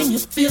dog, then you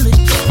feel it.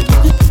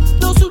 If you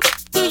know so,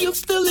 then you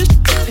feel it.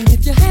 And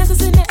if your hands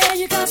is in the air,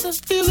 you got to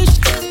feel it.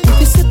 If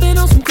you're sipping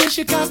on some Chris,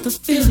 you got to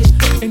feel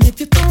it. And if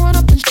you're throwing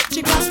up and shit,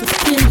 you got to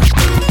feel it.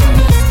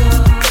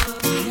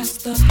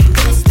 Fiesta,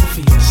 fiesta,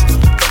 fiesta,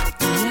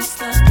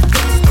 fiesta,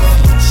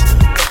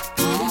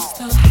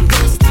 fiesta,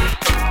 fiesta.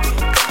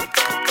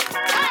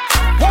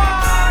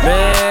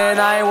 Man,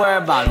 I ain't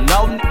worried about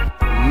no.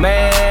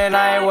 Man,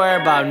 I ain't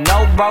worried about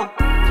no broke.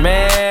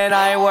 Man,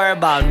 I ain't worried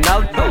about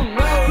no.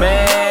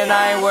 Man,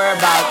 I ain't worried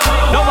about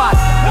nobody.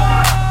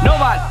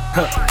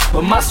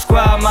 But my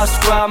squad, my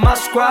squad, my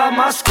squad,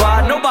 my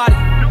squad. Nobody.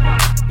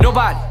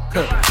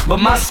 But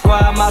my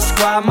squad, my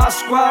squad, my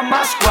squad,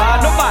 my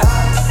squad.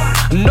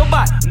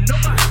 Nobody.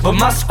 But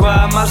my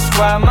squad, my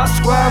squad, my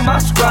squad, my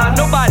squad.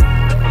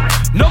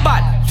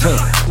 Nobody.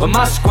 But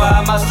my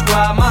squad, my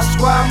squad, my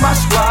squad, my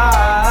squad.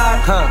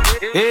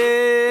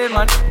 Yeah,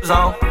 my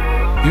on.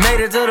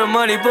 Made it to the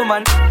money, put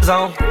my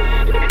on.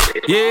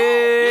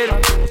 Yeah,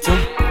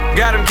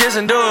 got him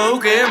kissing door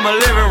hookah in my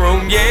living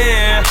room.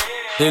 Yeah,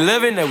 they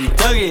living that we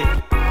dug it.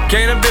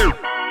 Can't a bit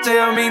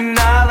tell me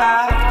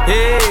nada.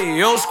 Hey,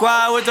 your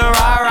squad with the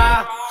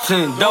rah-rah.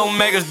 Don't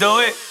make us do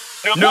it.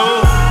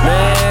 No.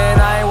 Man,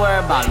 I ain't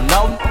worried about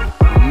no.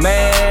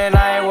 Man,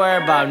 I ain't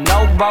worried about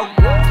no broke.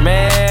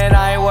 Man,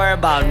 I ain't worried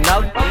about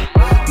no.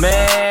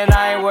 Man,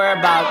 I ain't worried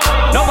about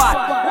nobody.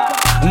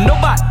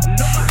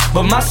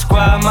 But my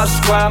squad, my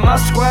squad, my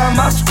squad,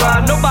 my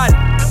squad.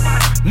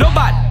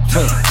 Nobody.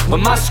 But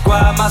my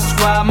squad, my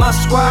squad, my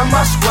squad,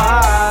 my squad.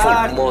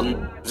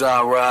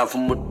 I ride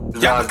from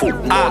I ride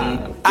from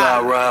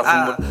I ride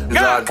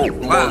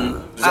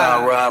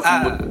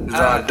from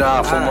I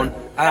die from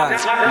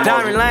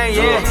Diamond Lane,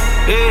 yeah.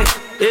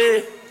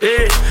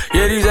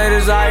 Yeah, these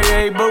haters out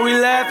here, but we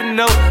laughing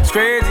though. It's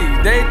crazy,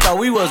 they thought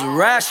we was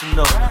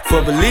irrational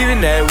for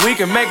believing that we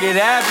can make it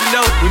happen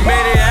though. We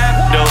made it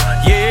happen though,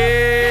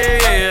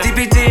 yeah.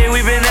 DPT,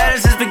 we been at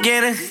it since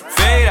beginning.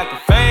 Fade after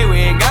fade, we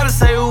ain't gotta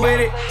say who with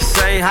it.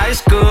 Same high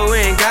school, we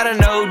ain't gotta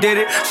know who did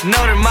it. So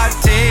know that my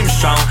team is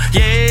strong,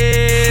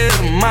 yeah.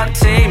 My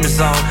team is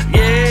on,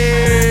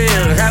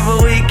 yeah. Have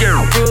a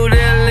weekend crew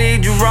that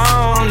lead you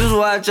wrong. Just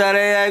watch how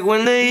they act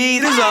when the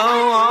heat is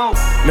on.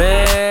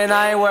 Man,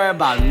 I ain't worried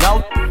about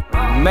no.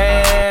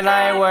 Man,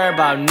 I ain't worried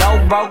about no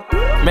broke.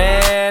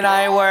 Man,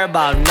 I ain't worried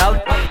about no.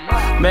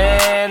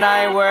 Man,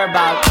 I ain't worried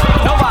about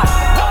nobody.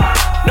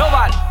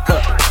 Nobody.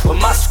 But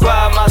my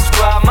squad, my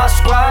squad, my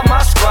squad,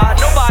 my squad.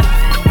 Nobody.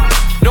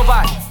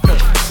 Nobody.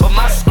 But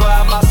my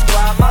squad, my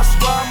squad, my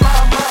squad, my.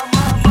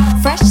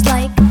 Fresh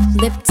like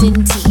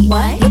Lipton tea.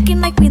 What?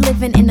 Looking like we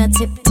living in a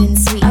Tipton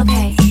suite.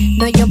 Okay.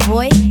 Know your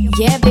boy?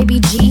 Yeah, baby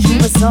G. He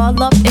was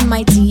all up in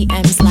my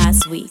DMs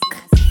last week.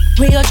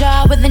 Real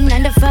job with a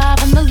 9 to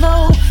 5 on the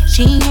low.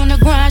 She ain't on the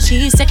grind,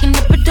 she's stacking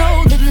up a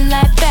dough. Living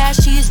life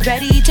fast, she's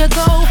ready to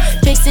go.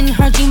 Facing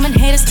her demon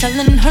haters,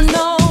 telling her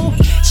no.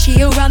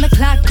 She around the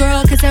clock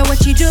girl, cause that's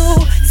what you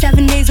do.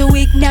 7 days a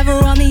week, never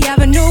on the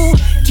avenue.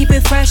 Keep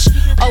it fresh,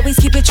 always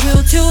keep it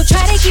true too.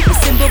 Try to keep it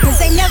simple, cause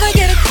they never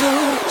get a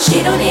clue.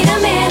 She don't need a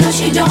man, no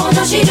she don't,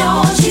 no she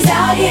don't. She's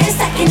out here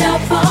stacking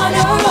up on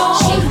her own.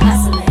 She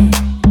hustling,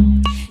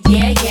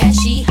 yeah, yeah,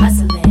 she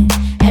hustling.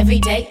 Every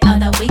day of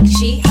the week,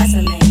 she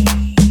hustling.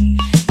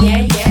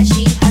 Yeah, yeah,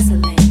 she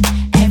hustling.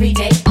 Every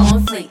day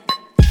on fleek.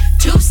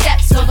 2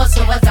 steps, swivel,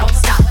 swivel, don't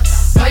stop.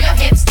 Throw your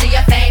hips to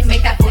your fame,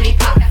 make that booty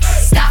pop.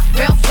 Stop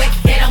real quick,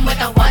 hit 'em with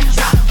a 1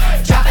 drop.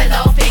 Drop it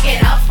low, pick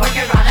it up, work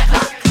it round the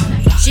clock.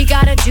 She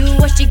gotta do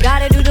what she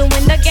gotta do to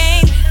win the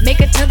game. Make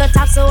it to the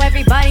top so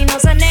everybody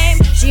knows her name.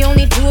 She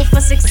only do it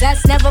for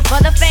success, never for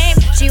the fame.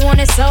 She want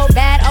it so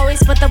bad,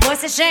 always put the boys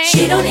to shame.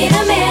 She don't need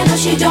a man, no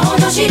she don't,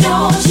 no she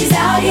don't. She's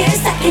out here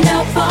stacking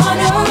up on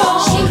her own.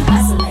 She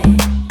hustling,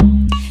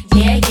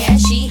 yeah, yeah,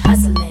 she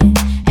hustling.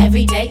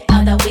 Every day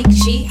of the week,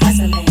 she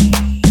hustling.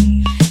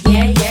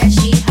 Yeah, yeah,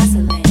 she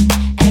hustling.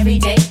 Every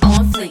day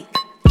on fleek.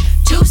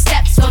 2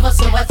 steps, swivel,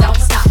 swivel, don't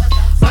stop.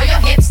 Throw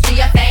your hips to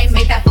your fame,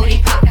 make that booty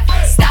pop.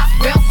 Stop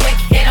real quick,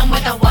 hit 'em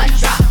with a 1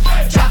 drop.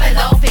 Drop it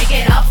low, pick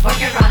it up,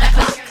 work it round the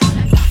clock.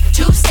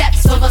 2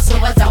 steps, swivel,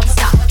 swivel, don't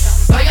stop.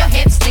 Throw your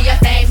hips to your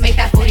fame, make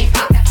that booty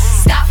pop.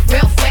 Stop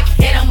real quick,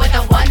 hit 'em with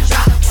a 1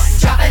 drop.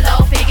 Drop it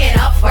low, pick it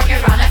up, work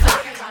it round the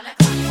clock.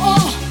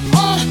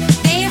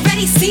 They ain't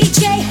ready,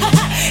 CJ.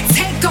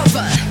 Take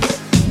over.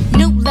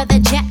 New leather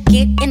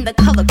jacket in the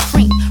color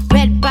cream.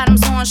 Red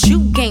bottoms on,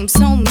 shoe game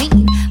so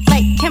mean.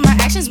 Like camera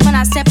actions when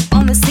I step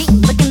on the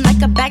scene. Looking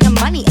like a bag of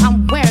money,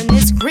 I'm wearing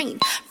this green.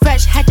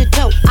 Fresh head to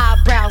toe,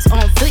 eyebrows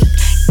on fleek.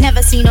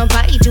 Never seen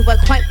nobody do it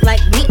quite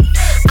like me.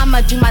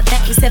 I'ma do my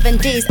thing 7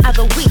 days out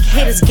of the week.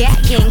 Haters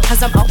gagging,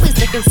 cause I'm always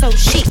looking so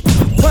chic.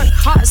 Work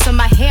hard so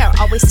my hair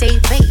always stay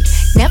laid.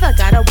 Never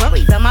gotta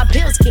worry about my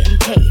bills getting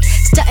paid.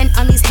 Stunting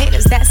on these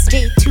haters, that's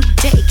day to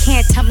day.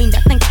 Can't tell me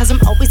nothing cause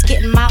I'm always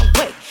getting my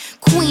way.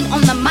 Queen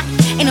on the mic,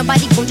 ain't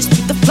nobody gon'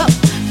 dispute the flow.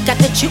 Got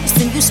the juice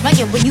and you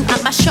swaggin' when you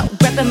at my show.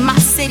 Reppin' my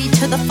city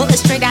to the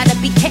fullest, straight out of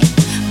BK.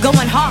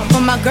 Going hard for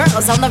my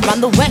girls all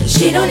around the way.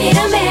 She don't need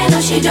a man,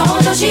 no she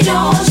don't, no she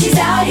don't. She's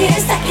out here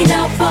stacking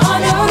up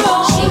on her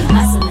own. She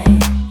hustling,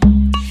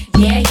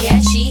 yeah, yeah,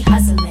 she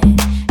hustling.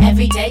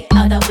 Every day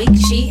of the week,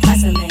 she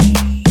hustling.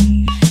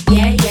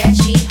 Yeah, yeah,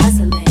 she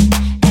hustling.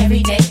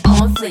 Every day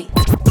on fleek.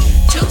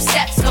 2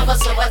 steps, swivel,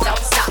 swivel,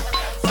 don't stop.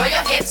 Throw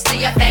your hips to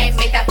your fame,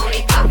 make that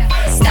booty pop.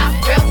 Stop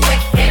real quick,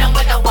 hit 'em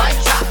with a 1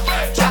 drop.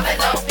 Drop it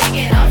low, pick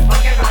it up,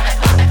 work it round the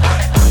clock.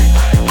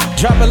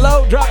 Drop it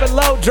low, drop it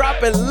low,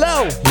 drop it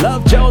low.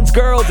 Love Jones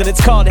Girls, and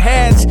it's called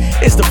Hands.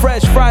 It's the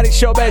Fresh Friday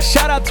show, man.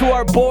 Shout out to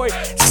our boy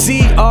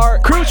CR.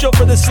 Crucial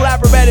for the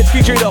slapper, man. It's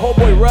featuring the whole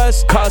boy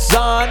Russ,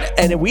 Kazan,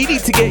 and we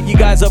need to get you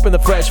guys up in the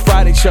Fresh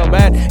Friday show,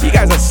 man. You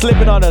guys are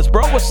slipping on us,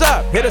 bro. What's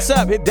up? Hit us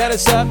up, hit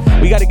Dennis up.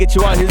 We got to get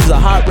you on here. This is a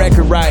hot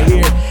record right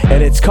here,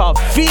 and it's called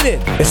Feedin'.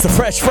 It's the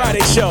Fresh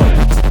Friday show.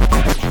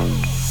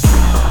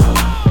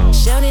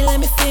 Shawty, let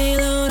me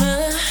feel on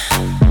her.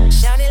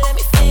 Shawty, let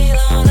me feel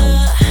on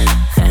her.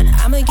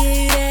 I'ma give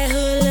you that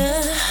hood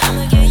love.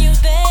 I'ma give you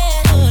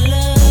that hood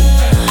love.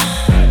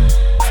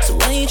 So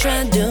what you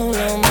tryna do,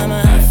 little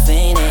mama? I'm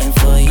fainting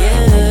for you.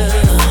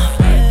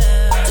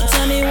 So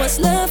tell me what's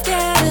love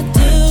gotta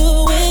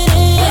do with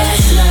it?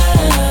 What's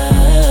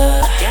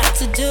love got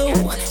to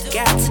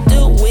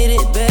do with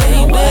it,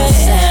 baby?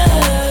 What's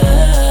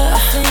love?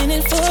 I'm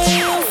fainting for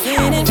you,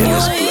 fainting for you,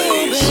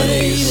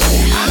 baby.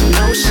 I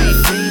know she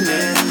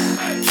fiendin'.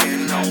 Can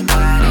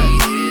nobody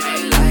hit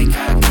it like I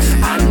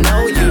can? I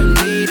know you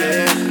need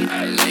it. I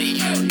lay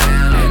you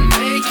down and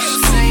make you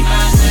say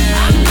my name. I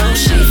know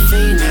she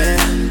fiendin'.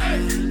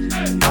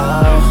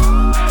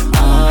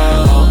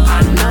 Oh, I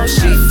know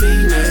she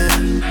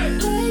fiendin'.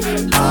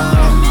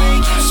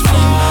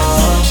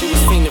 Oh, she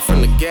was fiendin'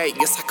 from the gate.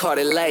 Guess I caught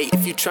it late.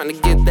 If you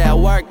tryna get that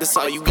work, that's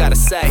all you gotta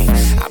say.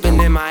 I've been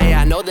MIA,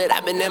 I know that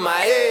I've been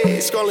MIA.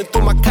 Scrolling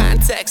through my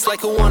contacts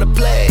like who wanna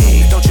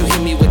play. Don't you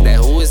hit me with that,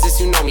 who is this,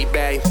 you know me,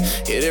 babe.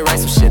 Hit it right,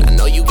 some shit, I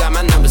know you got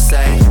my number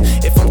saved.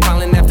 If I'm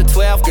calling after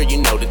 12, girl, you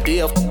know the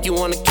deal. You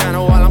on the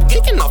counter while I'm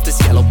kicking off this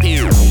yellow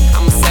pill.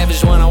 I'm a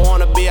savage when I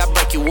wanna be, I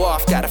break you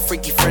off. Got a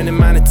freaky friend of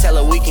mine and tell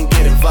her we can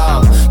get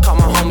involved. Call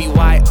my homie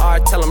YR,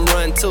 tell him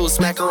run too.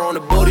 Smack her on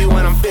the booty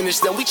when I'm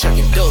finished, then we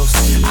chucking deuce.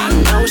 I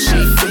know she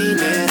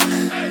fiendin'.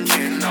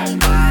 Can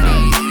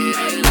nobody hit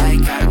it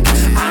like I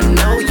can? I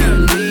know you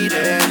need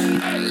it.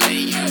 I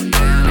lay you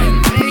down and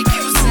make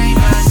you say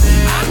my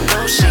name. I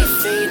know she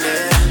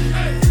fiendin'.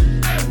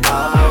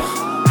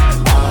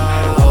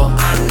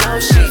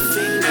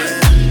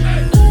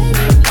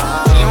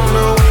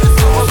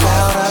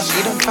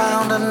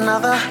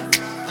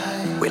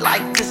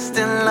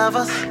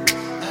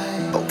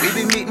 We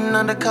be meeting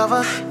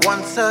undercover.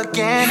 Once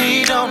again,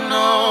 he don't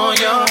know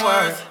your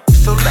worth.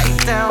 So lay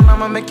down,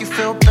 I'ma make you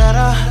feel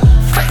better.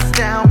 Face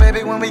down,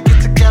 baby, when we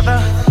get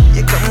together.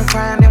 You come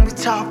crying, and we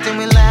talk, then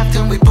we laugh,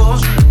 then we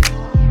bullshit.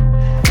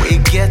 We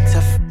get to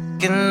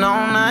f***ing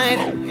all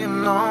night. You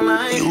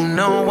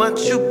know what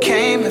you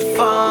came here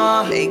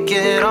for. Make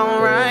it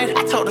alright.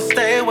 I told her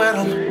stay with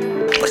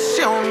him, but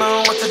she don't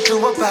know what to do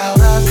about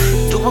us.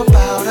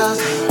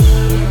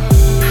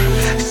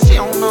 She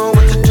don't know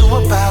what to do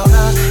about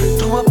us.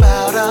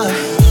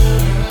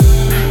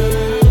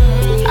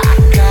 I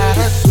got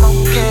her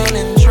smoking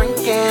and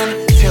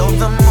drinking till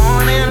the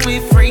morning. We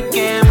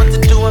freaking what to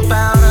do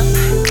about us.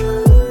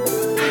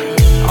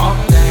 Oh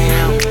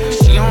damn,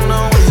 she don't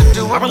know what to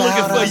do about us. I've been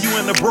looking for you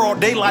in the broad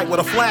daylight with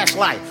a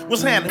flashlight.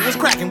 What's happening? What's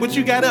cracking? What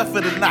you got up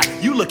for tonight?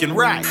 You looking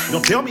right.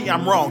 Don't tell me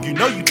I'm wrong. You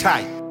know you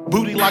tight.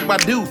 Booty like my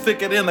dude,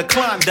 thicker than a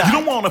Klondike. You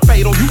don't want a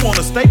fatal, you want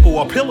a staple,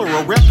 a pillar,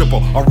 a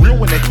reputable, a real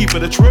one that keep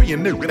it a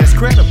trillion, nigga, that's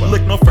credible.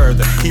 Look no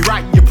further, he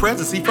right in your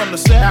presence, he from the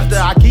set. After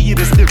I give you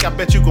this dick, I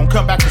bet you gon'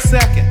 come back for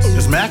seconds.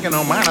 Just macking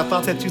on mine, I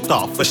thought that you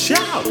thought for sure.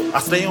 I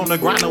stay on the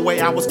grind the way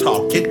I was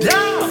taught, get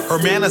down. Her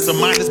man is a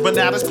minus, but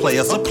now this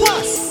player's a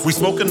plus. We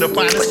smoking the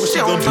finest, what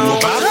she gon' do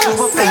about us?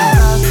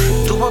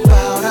 Do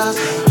about us.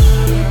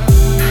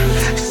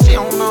 She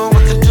don't know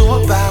what to do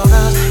about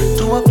us.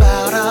 Do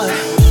about us.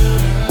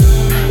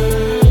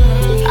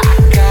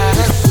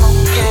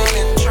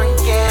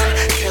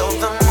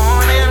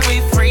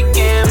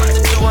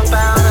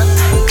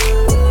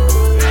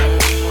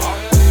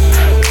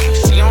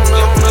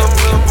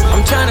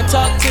 Trying to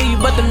talk to you,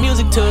 but the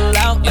music too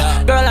loud.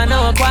 Girl, I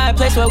know a quiet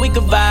place where we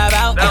could vibe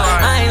out.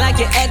 I ain't like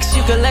your ex,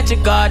 you could let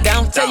your guard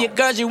down. Tell your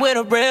girls you with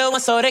a real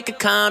one so they could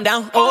calm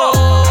down.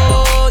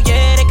 Oh,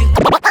 yeah, they could.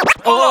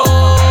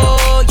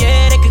 Oh,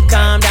 yeah, they could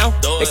calm down.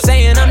 They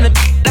saying I'm the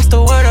that's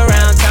the word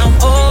around town.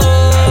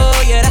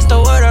 Oh, yeah, that's the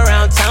word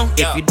around town.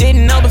 If you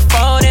didn't know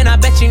before, then I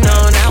bet you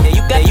know now.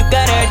 You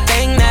got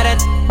everything that I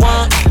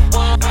want.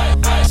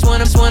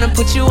 Just wanna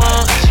put you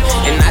on,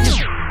 and I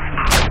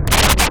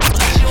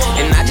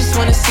just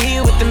wanna see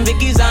you with them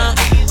Vickies on.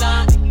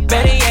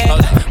 Better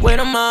yet, with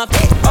them off.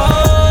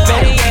 Oh,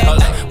 better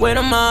yet, with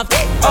them off.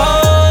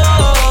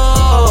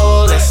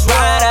 Oh, let's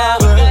ride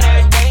out.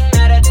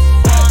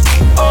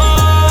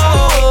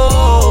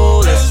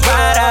 Oh, let's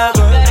ride out.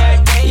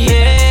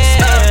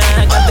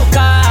 Yeah, got the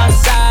car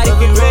outside if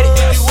you ready.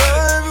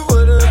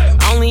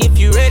 Only if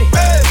you ready.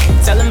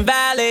 Tell them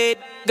valet,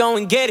 go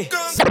and get it.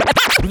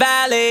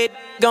 Valet,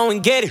 go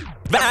and get it.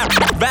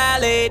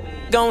 Valet,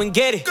 go and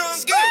get it.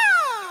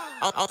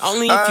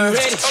 Only if you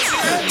ready.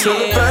 Tell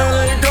the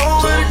valet, go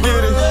and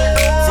get it.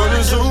 For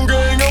the zoo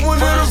gang, I'm one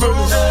of the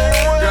villains.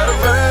 Got a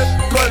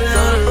bad buddy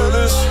on the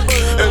village.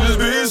 And this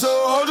beat so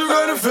hard, you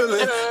gotta feel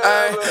it.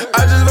 I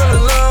just fell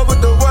in love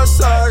with the west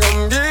side.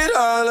 Come get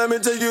high, let me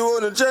take you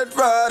on a jet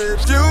ride.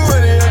 If you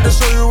ready, I can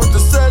show you what the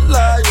set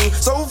like.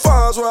 So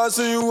far, so I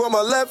see you on my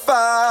left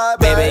eye.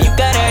 Baby, you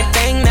got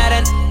everything that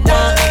I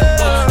want.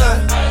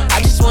 I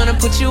just wanna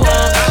put you on,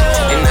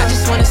 and I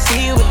just wanna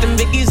see you with them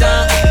Vickies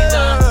on.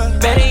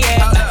 Better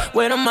yet,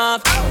 with them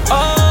off.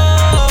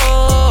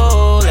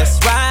 Oh, let's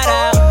ride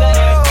out.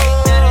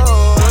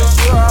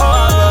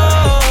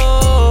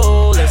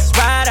 Oh, let's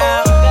ride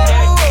out.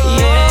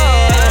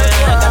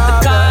 Yeah, I got the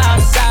car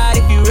outside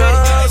if you ready.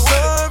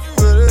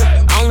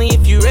 Only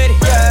if you ready.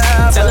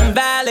 Tell them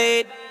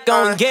valet,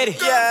 go and get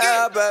it.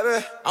 Yeah,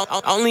 baby.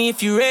 Only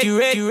if you ready.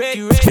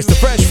 It's the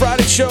Fresh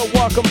Friday Show.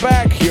 Welcome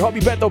back. Your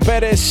homie Beto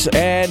Perez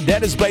and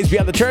Dennis Blaze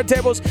behind the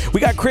turntables. We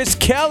got Chris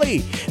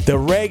Kelly, the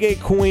reggae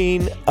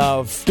queen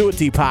of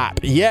Stuti Pop.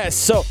 Yes.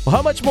 So,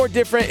 how much more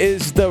different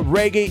is the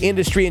reggae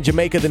industry in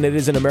Jamaica than it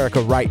is in America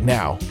right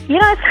now? You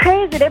know, it's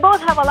crazy. They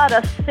both have a lot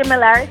of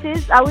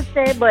similarities, I would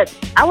say. But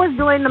I was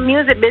doing the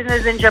music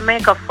business in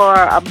Jamaica for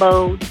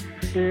about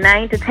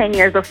 9 to 10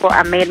 years before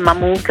I made my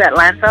move to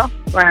Atlanta,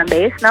 where I'm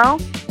based now.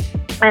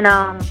 And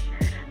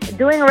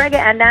doing reggae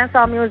and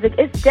dancehall music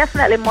is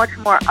definitely much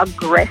more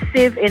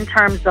aggressive in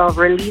terms of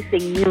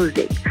releasing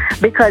music.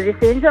 Because you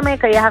see, in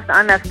Jamaica, you have to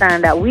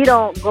understand that we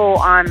don't go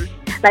on,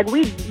 like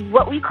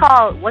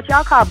what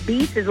y'all call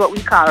beats is what we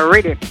call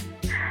rhythm.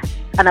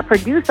 And a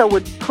producer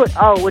would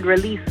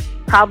release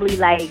probably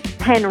like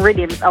 10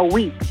 rhythms a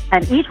week.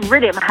 And each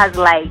rhythm has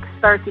like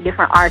 30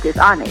 different artists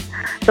on it.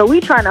 So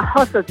we trying to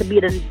hustle to be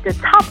the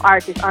top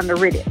artist on the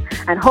rhythm.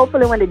 And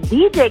hopefully when the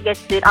DJ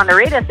gets it on the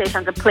radio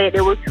station to play it,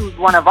 they will choose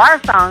one of our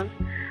songs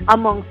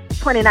amongst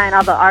 29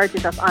 other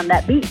artists that's on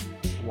that beat.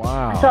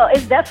 Wow. So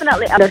it's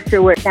definitely an industry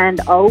where it stand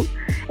out.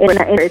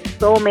 It's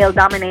so male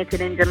dominated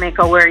in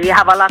Jamaica where you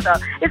have a lot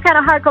of, it's kind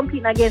of hard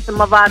competing against the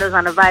Mavados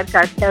and the Vibe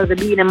Cartels, the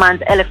Beenie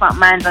Mans, Elephant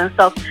Mans and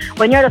stuff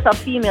when you're just a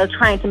female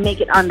trying to make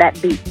it on that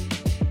beat.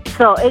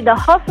 So the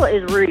hustle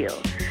is real,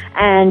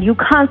 and you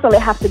constantly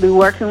have to be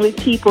working with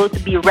people to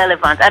be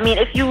relevant. I mean,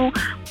 if you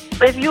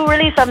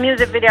release a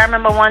music video, I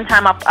remember one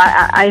time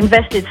I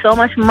invested so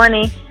much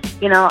money,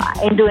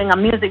 in doing a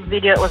music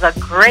video. It was a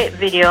great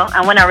video,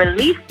 and when I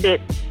released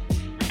it,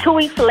 2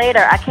 weeks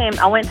later,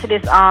 I went to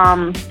this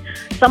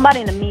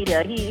somebody in the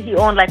media. He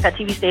owned like a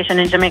TV station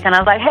in Jamaica, and I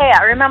was like, hey,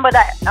 I remember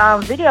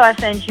that video I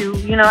sent you.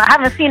 You know, I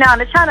haven't seen it on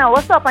the channel.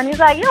 What's up? And he's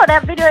like, yo,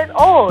 that video is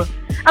old.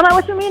 I'm like,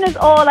 what you mean it's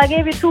old? I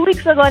gave you 2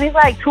 weeks ago. And he's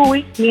like, 2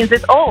 weeks means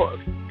it's old.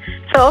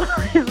 So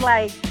it's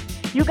like,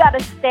 you got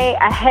to stay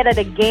ahead of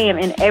the game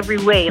in every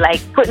way. Like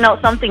putting out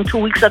something 2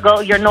 weeks ago,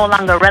 you're no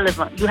longer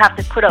relevant. You have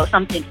to put out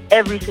something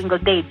every single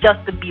day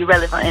just to be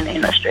relevant in the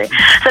industry.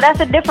 So that's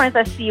the difference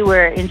I see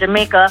where in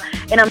Jamaica,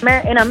 in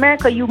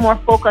America, you more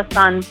focused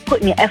on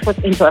putting your efforts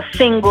into a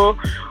single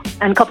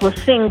and a couple of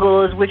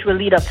singles, which will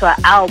lead up to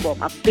an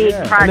album, a big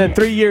project. And then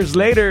 3 years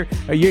later,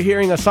 you're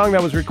hearing a song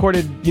that was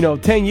recorded,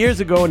 10 years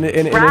ago, and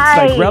it's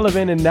like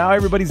relevant, and now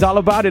everybody's all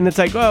about it. And it's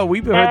like, oh, we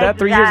heard that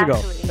 3 years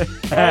ago.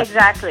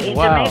 Exactly. In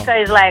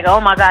Jamaica, it's like,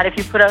 oh my God, if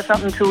you put out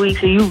something 2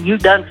 weeks, you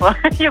done for.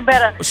 You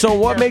better. So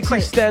what makes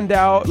you stand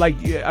out? Like,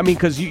 I mean,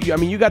 because you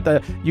got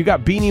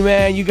Beanie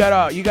Man, you got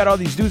all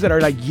these dudes that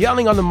are like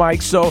yelling on the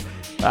mic. So.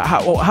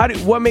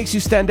 What makes you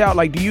stand out?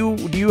 Like, do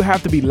you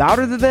have to be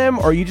louder than them,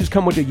 or you just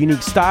come with a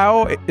unique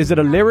style? Is it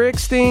a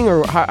lyrics thing,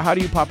 or how do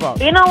you pop up?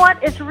 You know what?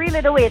 It's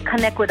really the way it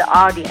connect with the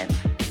audience.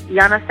 You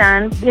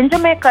understand? In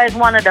Jamaica is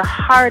one of the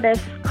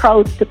hardest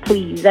crowds to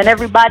please, and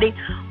everybody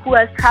who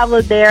has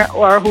traveled there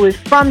or who is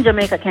from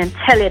Jamaica can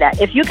tell you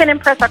that. If you can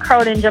impress a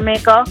crowd in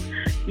Jamaica,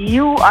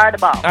 you are the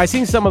boss. I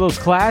seen some of those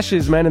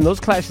clashes, man, and those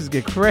clashes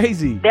get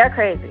crazy. They're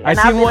crazy. I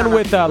seen one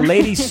with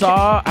Lady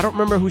Saw. I don't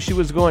remember who she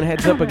was going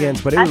heads up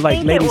against, but it was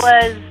like Lady Saw.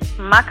 I think it was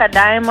Maca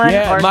Diamond.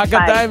 Yeah,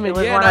 Maca Diamond.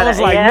 Yeah, and I was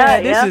like,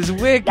 man, this is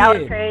wicked. That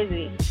was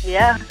crazy.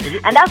 Yeah.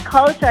 And that's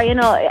culture,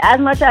 as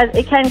much as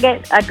it can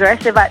get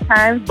aggressive at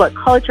times, but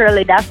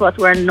culturally, that's what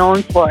we're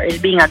known for,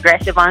 is being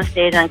aggressive on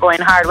stage and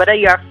going hard. Whether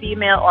you're a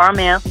female or a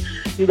male,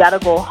 you got to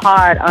go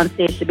hard on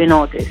stage to be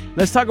noticed.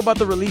 Let's talk about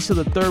the release of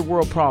the Third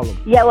World Problem.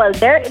 Yeah, well,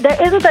 there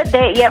isn't a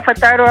date yet for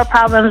Third World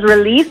Problem's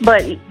release,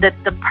 but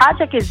the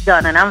project is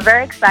done, and I'm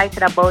very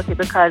excited about it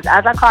because,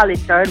 as I call it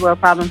Third World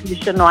Problems, you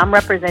should know I'm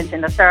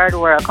representing the third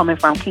world coming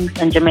from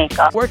Kingston,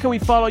 Jamaica. Where can we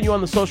follow you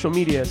on the social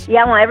medias?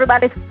 Yeah, I want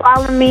everybody to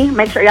follow me.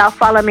 Make sure y'all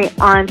follow me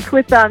on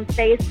Twitter, on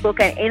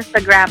Facebook, and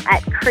Instagram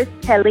at Chris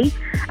Kelly,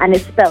 and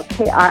it's spelled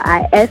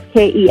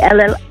KRISKELLI.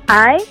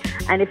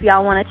 And if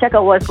y'all want to check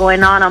out what's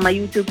going on my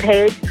YouTube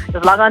page,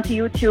 just log on to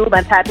YouTube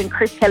and type in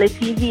Chris Kelly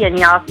TV, and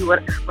y'all see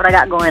what I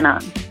got going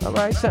on. All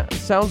right,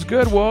 sounds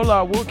good.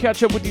 Well, we'll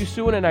catch up with you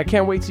soon, and I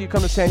can't wait till you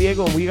come to San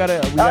Diego, and we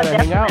gotta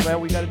hang out, man.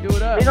 We gotta do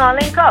it up. We're gonna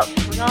link up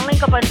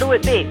and do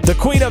it big. The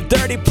queen of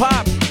dirty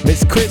pop,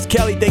 Miss Chris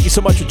Kelly. Thank you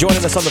so much for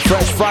joining us on the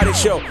Fresh Friday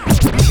show.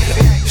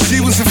 She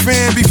was a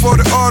fan before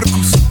the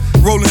articles.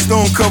 Rolling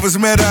Stone covers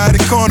met her at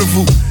the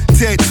carnival.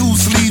 Tattoo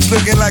sleeves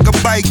looking like a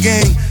bike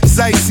gang.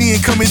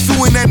 Sightseeing coming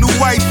through in that new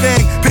white thing.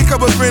 Pick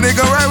up a friend and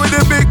go right with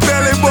the big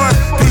belly boy.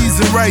 Peas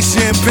and rice,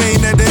 champagne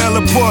at the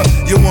heliport.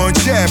 You want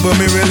chat, but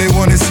me really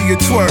wanna see you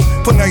twerk.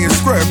 Put on your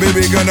square,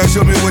 baby girl, now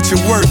show me what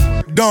you're worth.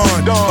 Dawn,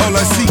 all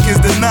I seek is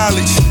the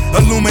knowledge.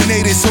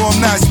 Illuminated, so I'm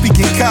not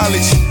speaking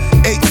college.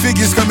 8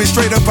 figures coming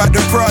straight up out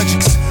the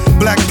projects.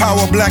 Black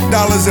power, black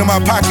dollars in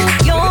my pocket.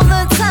 You're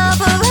the type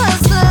of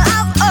hustler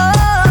I've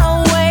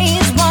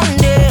always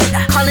wanted.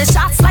 Calling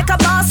shots like a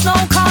boss, no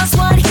cost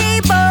what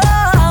he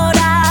bought.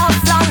 I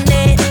flaunt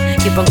it.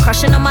 Keep on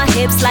crushing on my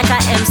hips like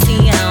I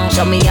MCM.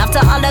 Show me off to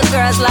all the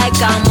girls like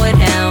I'm with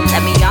him.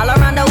 Let me all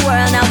around the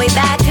world, now we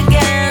back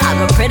again.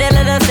 I'm a pretty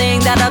little thing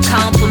that'll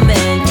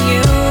compliment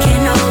you.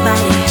 Can't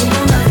nobody,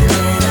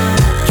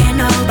 can't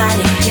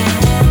nobody,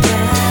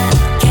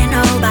 can't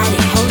nobody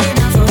hold it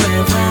down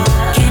forever.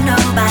 Can't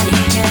nobody,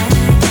 me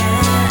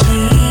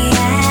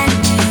and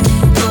you,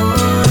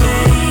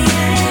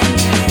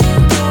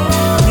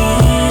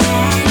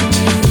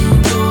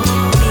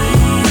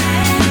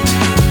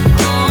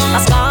 my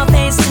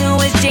Scarface too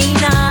is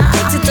Gina.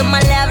 Takes it to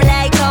my left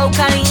like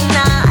cocaine.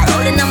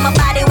 Rolling on my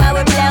body while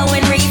we're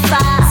blowing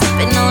reefer.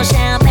 Sipping on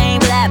champagne,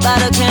 black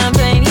bottle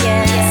campaign,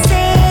 yeah.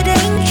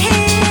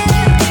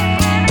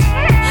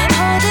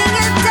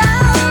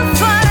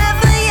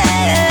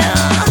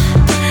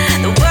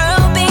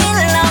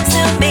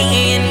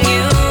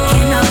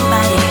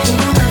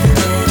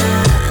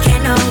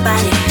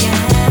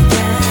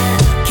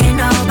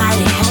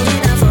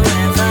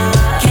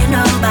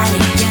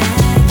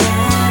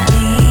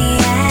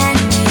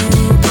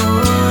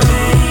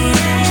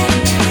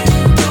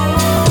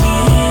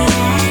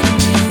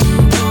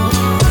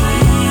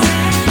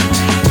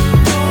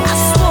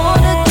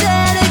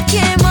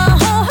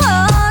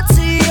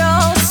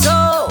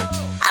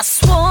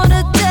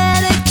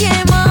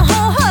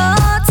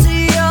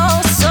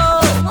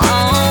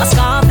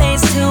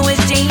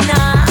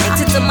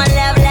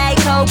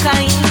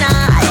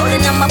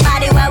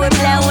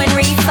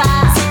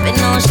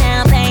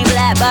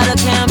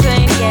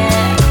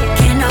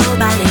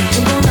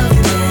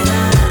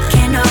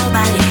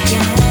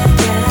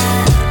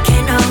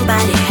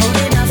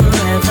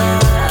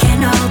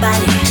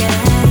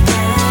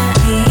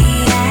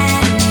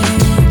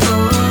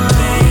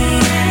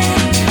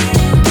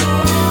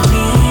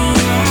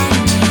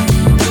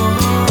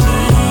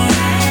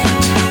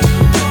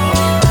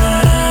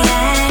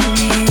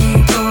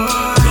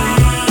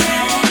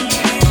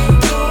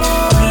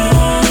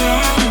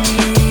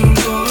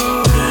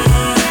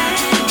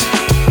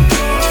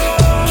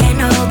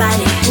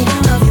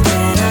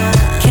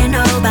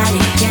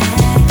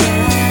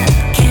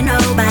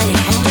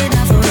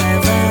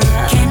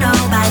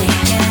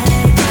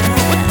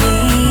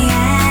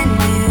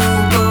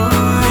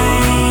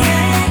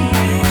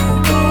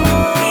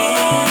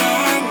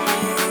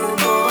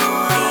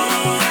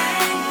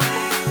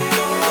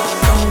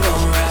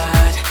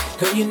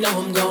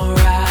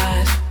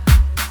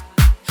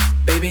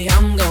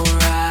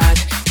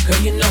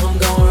 I'm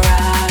gon'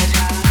 ride.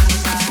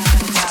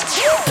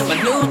 My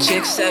new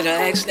chick said her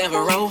ex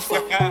never rolled for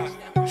her.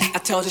 I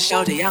told her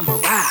shorty I'ma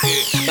ride.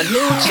 My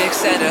new chick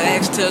said her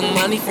ex took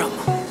money from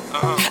her.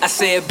 I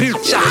said,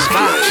 bitch, I was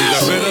fine. She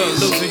got rid of a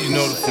loser, you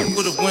know the fool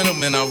with a winner.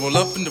 Man, I roll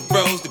up in the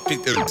rose to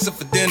pick the up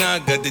for dinner. I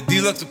got the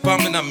deluxe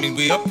apartment, I mean,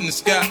 we up in the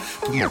sky.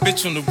 Put my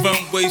bitch on the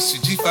runway, she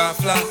G5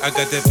 fly. I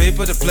got that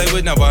paper to play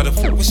with, now why the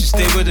fuck would she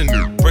stay with a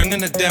nigga?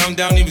 Bringing her down,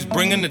 he was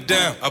bringing her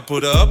down. I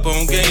put her up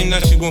on game, now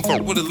she won't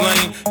fuck with a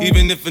lane.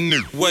 Even if a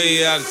nigga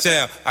way out of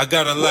town, I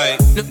got her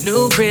like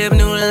new crib,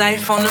 new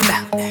life on the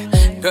mountain.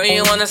 Girl,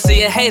 you wanna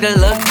see a hater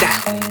look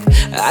down.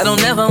 I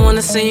don't ever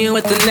wanna see you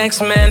with the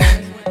next man.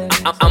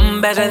 I'm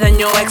better than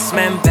your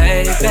ex-man,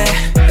 baby.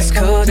 It's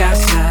cold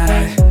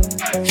outside,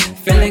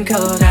 feeling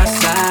cold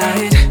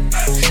outside.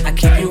 I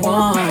keep you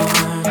warm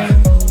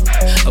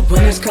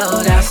when it's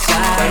cold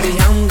outside. Baby,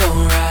 I'm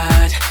gon'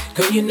 ride.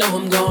 Girl, you know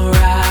I'm gon'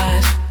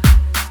 ride.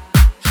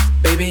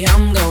 Baby,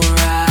 I'm gon'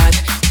 ride.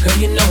 Girl,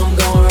 you know I'm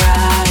gon'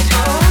 ride.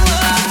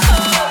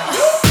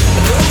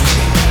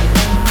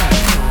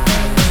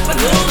 A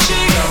new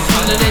chick,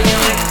 harder than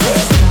your ex.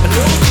 A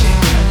new chick,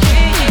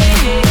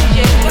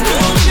 yeah. A new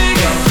chick,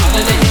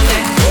 harder than your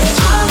ex.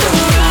 I'm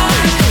gon'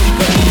 ride.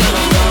 Girl, you know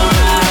I'm gon'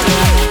 ride.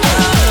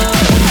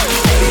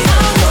 Baby,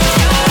 I'm gon'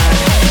 ride.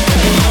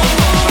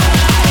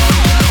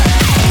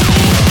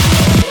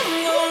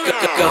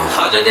 Go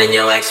harder than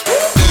your ex. Go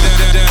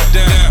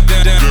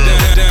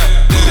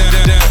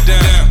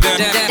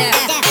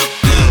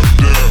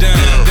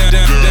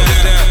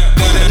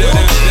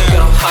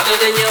harder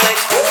than your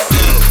ex.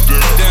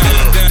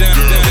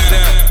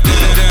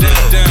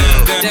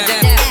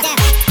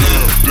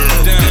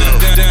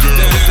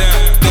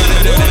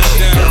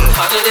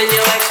 Harder than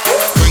your ex.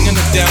 Bringing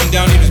it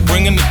down, he was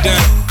bringing it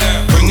down.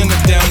 Bringing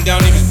it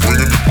down, he was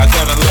bringing it. I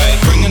got a light.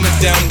 Bringing it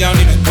down,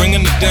 he was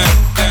bringing it down.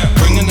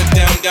 Bringing it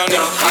down, he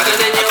was harder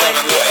than your ex.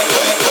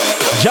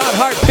 John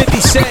Hart,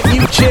 50 Cent,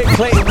 New Chick,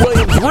 Clayton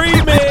Williams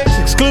remix,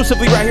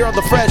 exclusively right here on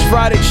the Fresh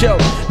Friday Show.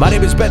 My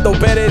name is Beto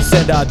Perez,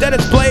 and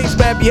Dennis Blaze,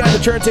 man, behind the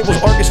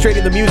turntables,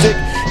 orchestrating the music.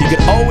 You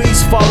can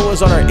always follow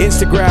us on our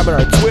Instagram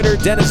and our Twitter.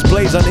 Dennis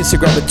Blaze on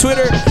Instagram and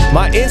Twitter.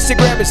 My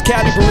Instagram is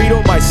Cali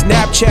Burrito. My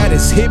Snapchat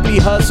is Hippie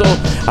Hustle.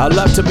 I'd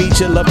love to meet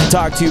you, love to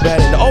talk to you,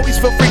 man. And always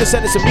feel free to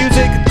send us some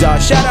music,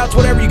 shout outs,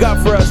 whatever you got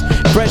for us.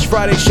 Fresh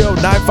Friday Show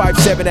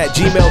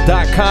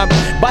 957@gmail.com.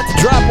 About to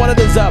drop one of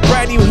those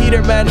brand new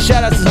heater, man.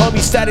 Shout out to homie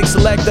Static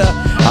Selector.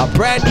 A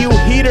brand new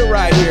heater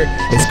right here.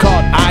 It's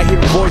called I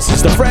Hear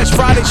Voices. The Fresh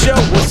Friday Show.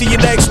 We'll see you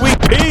next week.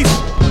 Peace.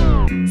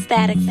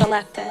 Static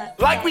Selector.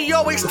 Like we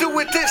always do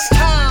at this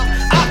time,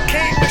 I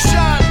came to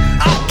shine,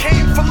 I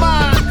came for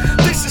mine.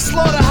 This is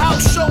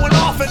Slaughterhouse showing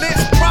off in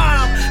its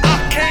prime. I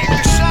came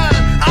to shine,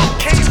 I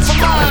came for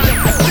mine.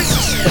 This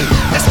is,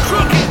 it's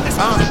crooked,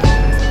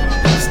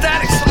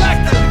 Static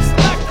Selector.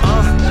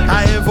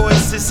 I hear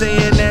voices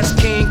saying that's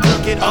King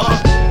Crooked.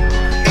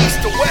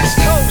 East to West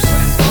Coast.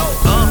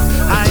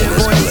 I hear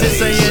voices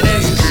saying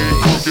that's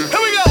Here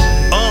we go.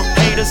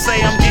 Haters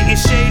say I'm getting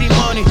shady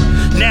money.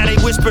 Now they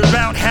whisper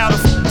out how to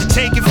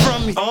take it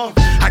from me.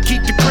 I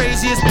keep the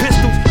craziest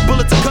pistols.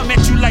 Bullets to come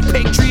at you like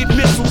Patriot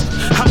missiles.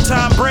 I'm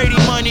Tom Brady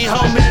money,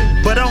 homie.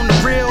 But on the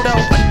real though,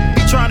 I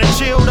be trying to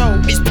chill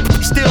though.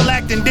 Still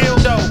acting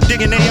dildo,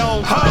 digging they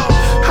own hole.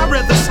 I'd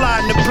rather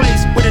slide in a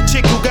place with a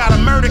chick who got a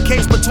murder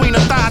case between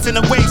her thighs and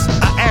her waist.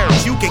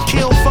 You can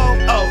kill folk.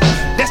 Oh,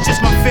 that's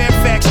just my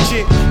Fairfax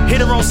chick.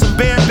 Hit her on some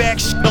bareback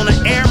shit on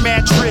an air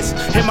mattress.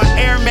 And my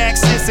Air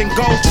Maxes and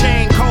gold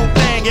chain, cold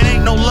thing. It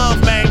ain't no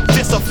love, man.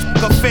 Just a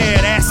affair,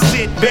 that's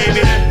it,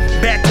 baby.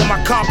 Back to my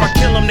comp, I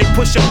kill them, they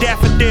push them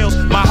daffodils.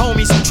 My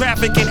homies who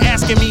trafficking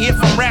asking me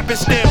if I'm rapping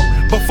still.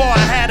 Before I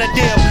had a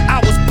deal, I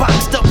was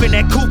boxed up in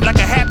that coupe like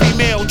a Happy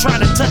Meal.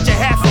 Trying to touch a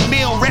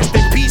 $500,000, rest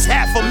in peace,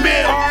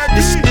 $500,000.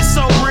 This shit is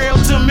so real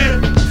to me.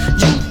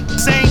 You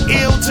ain't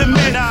ill to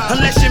me.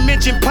 Unless you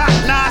mention Pac,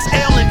 Nas,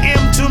 L, and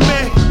M to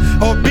me.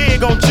 Or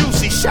Big on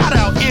Juicy, shout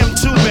out M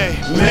to me.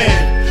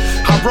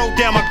 Man, I wrote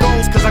down my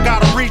goals cause I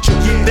gotta reach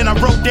them. Then I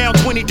wrote down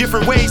 20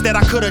 different ways that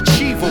I could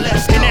achieve them.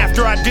 And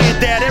after I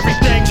did that,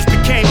 everything just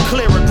became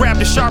clearer.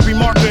 Grabbed a Sharpie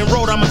marker and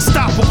wrote I'm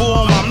unstoppable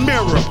on my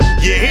mirror.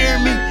 You hear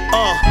me?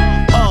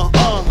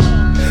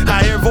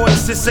 I hear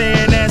voices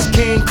saying that's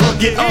King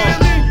Crooked.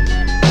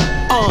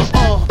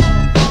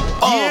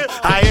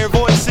 I hear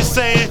voices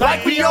saying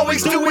like we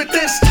always do at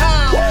this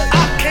time.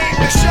 I came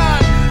to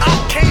shine,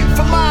 I came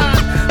for mine.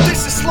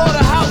 This is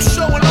Slaughterhouse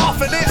showing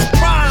off in its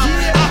prime.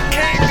 I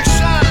came to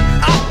shine,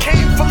 I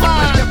came for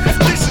mine.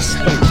 This is,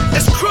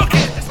 it's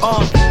crooked.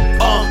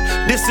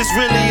 This is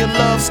really a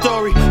love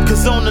story.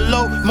 Cause on the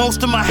low,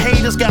 most of my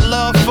haters got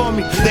love for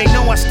me. They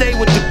know I stay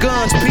with the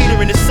guns,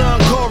 Peter and his son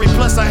Corey.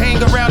 Plus I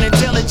hang around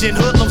intelligent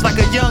hoodlums like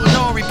a young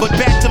Nori. But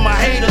back to my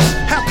haters,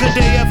 how could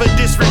they ever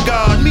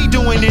disregard me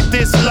doing it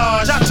this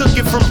large? I took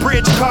it from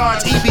bridge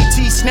cards,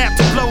 EBT snap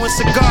to blowing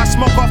cigars,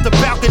 smoke off the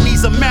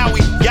balconies of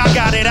Maui. Y'all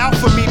got it out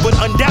for me, but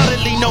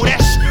undoubtedly know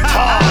that's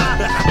hard.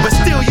 But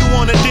still you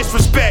wanna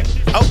disrespect.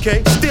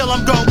 Okay, still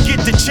I'm gon'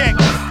 get the check.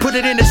 Put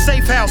it in the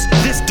safe house,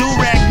 this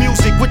do-rag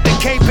music with the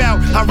cape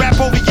out. I rap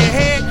over your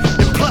head,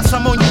 and plus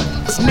I'm on your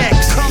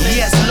next.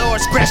 Yes,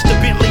 Lord, scratch the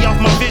Bentley off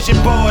my vision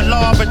board.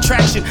 Law of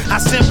attraction, I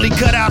simply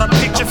cut out a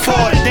picture for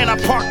it. Then I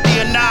park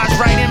the Anaj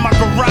right in my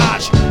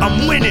garage.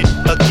 I'm winning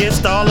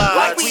against all odds.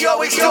 Like we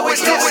always do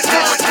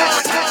it.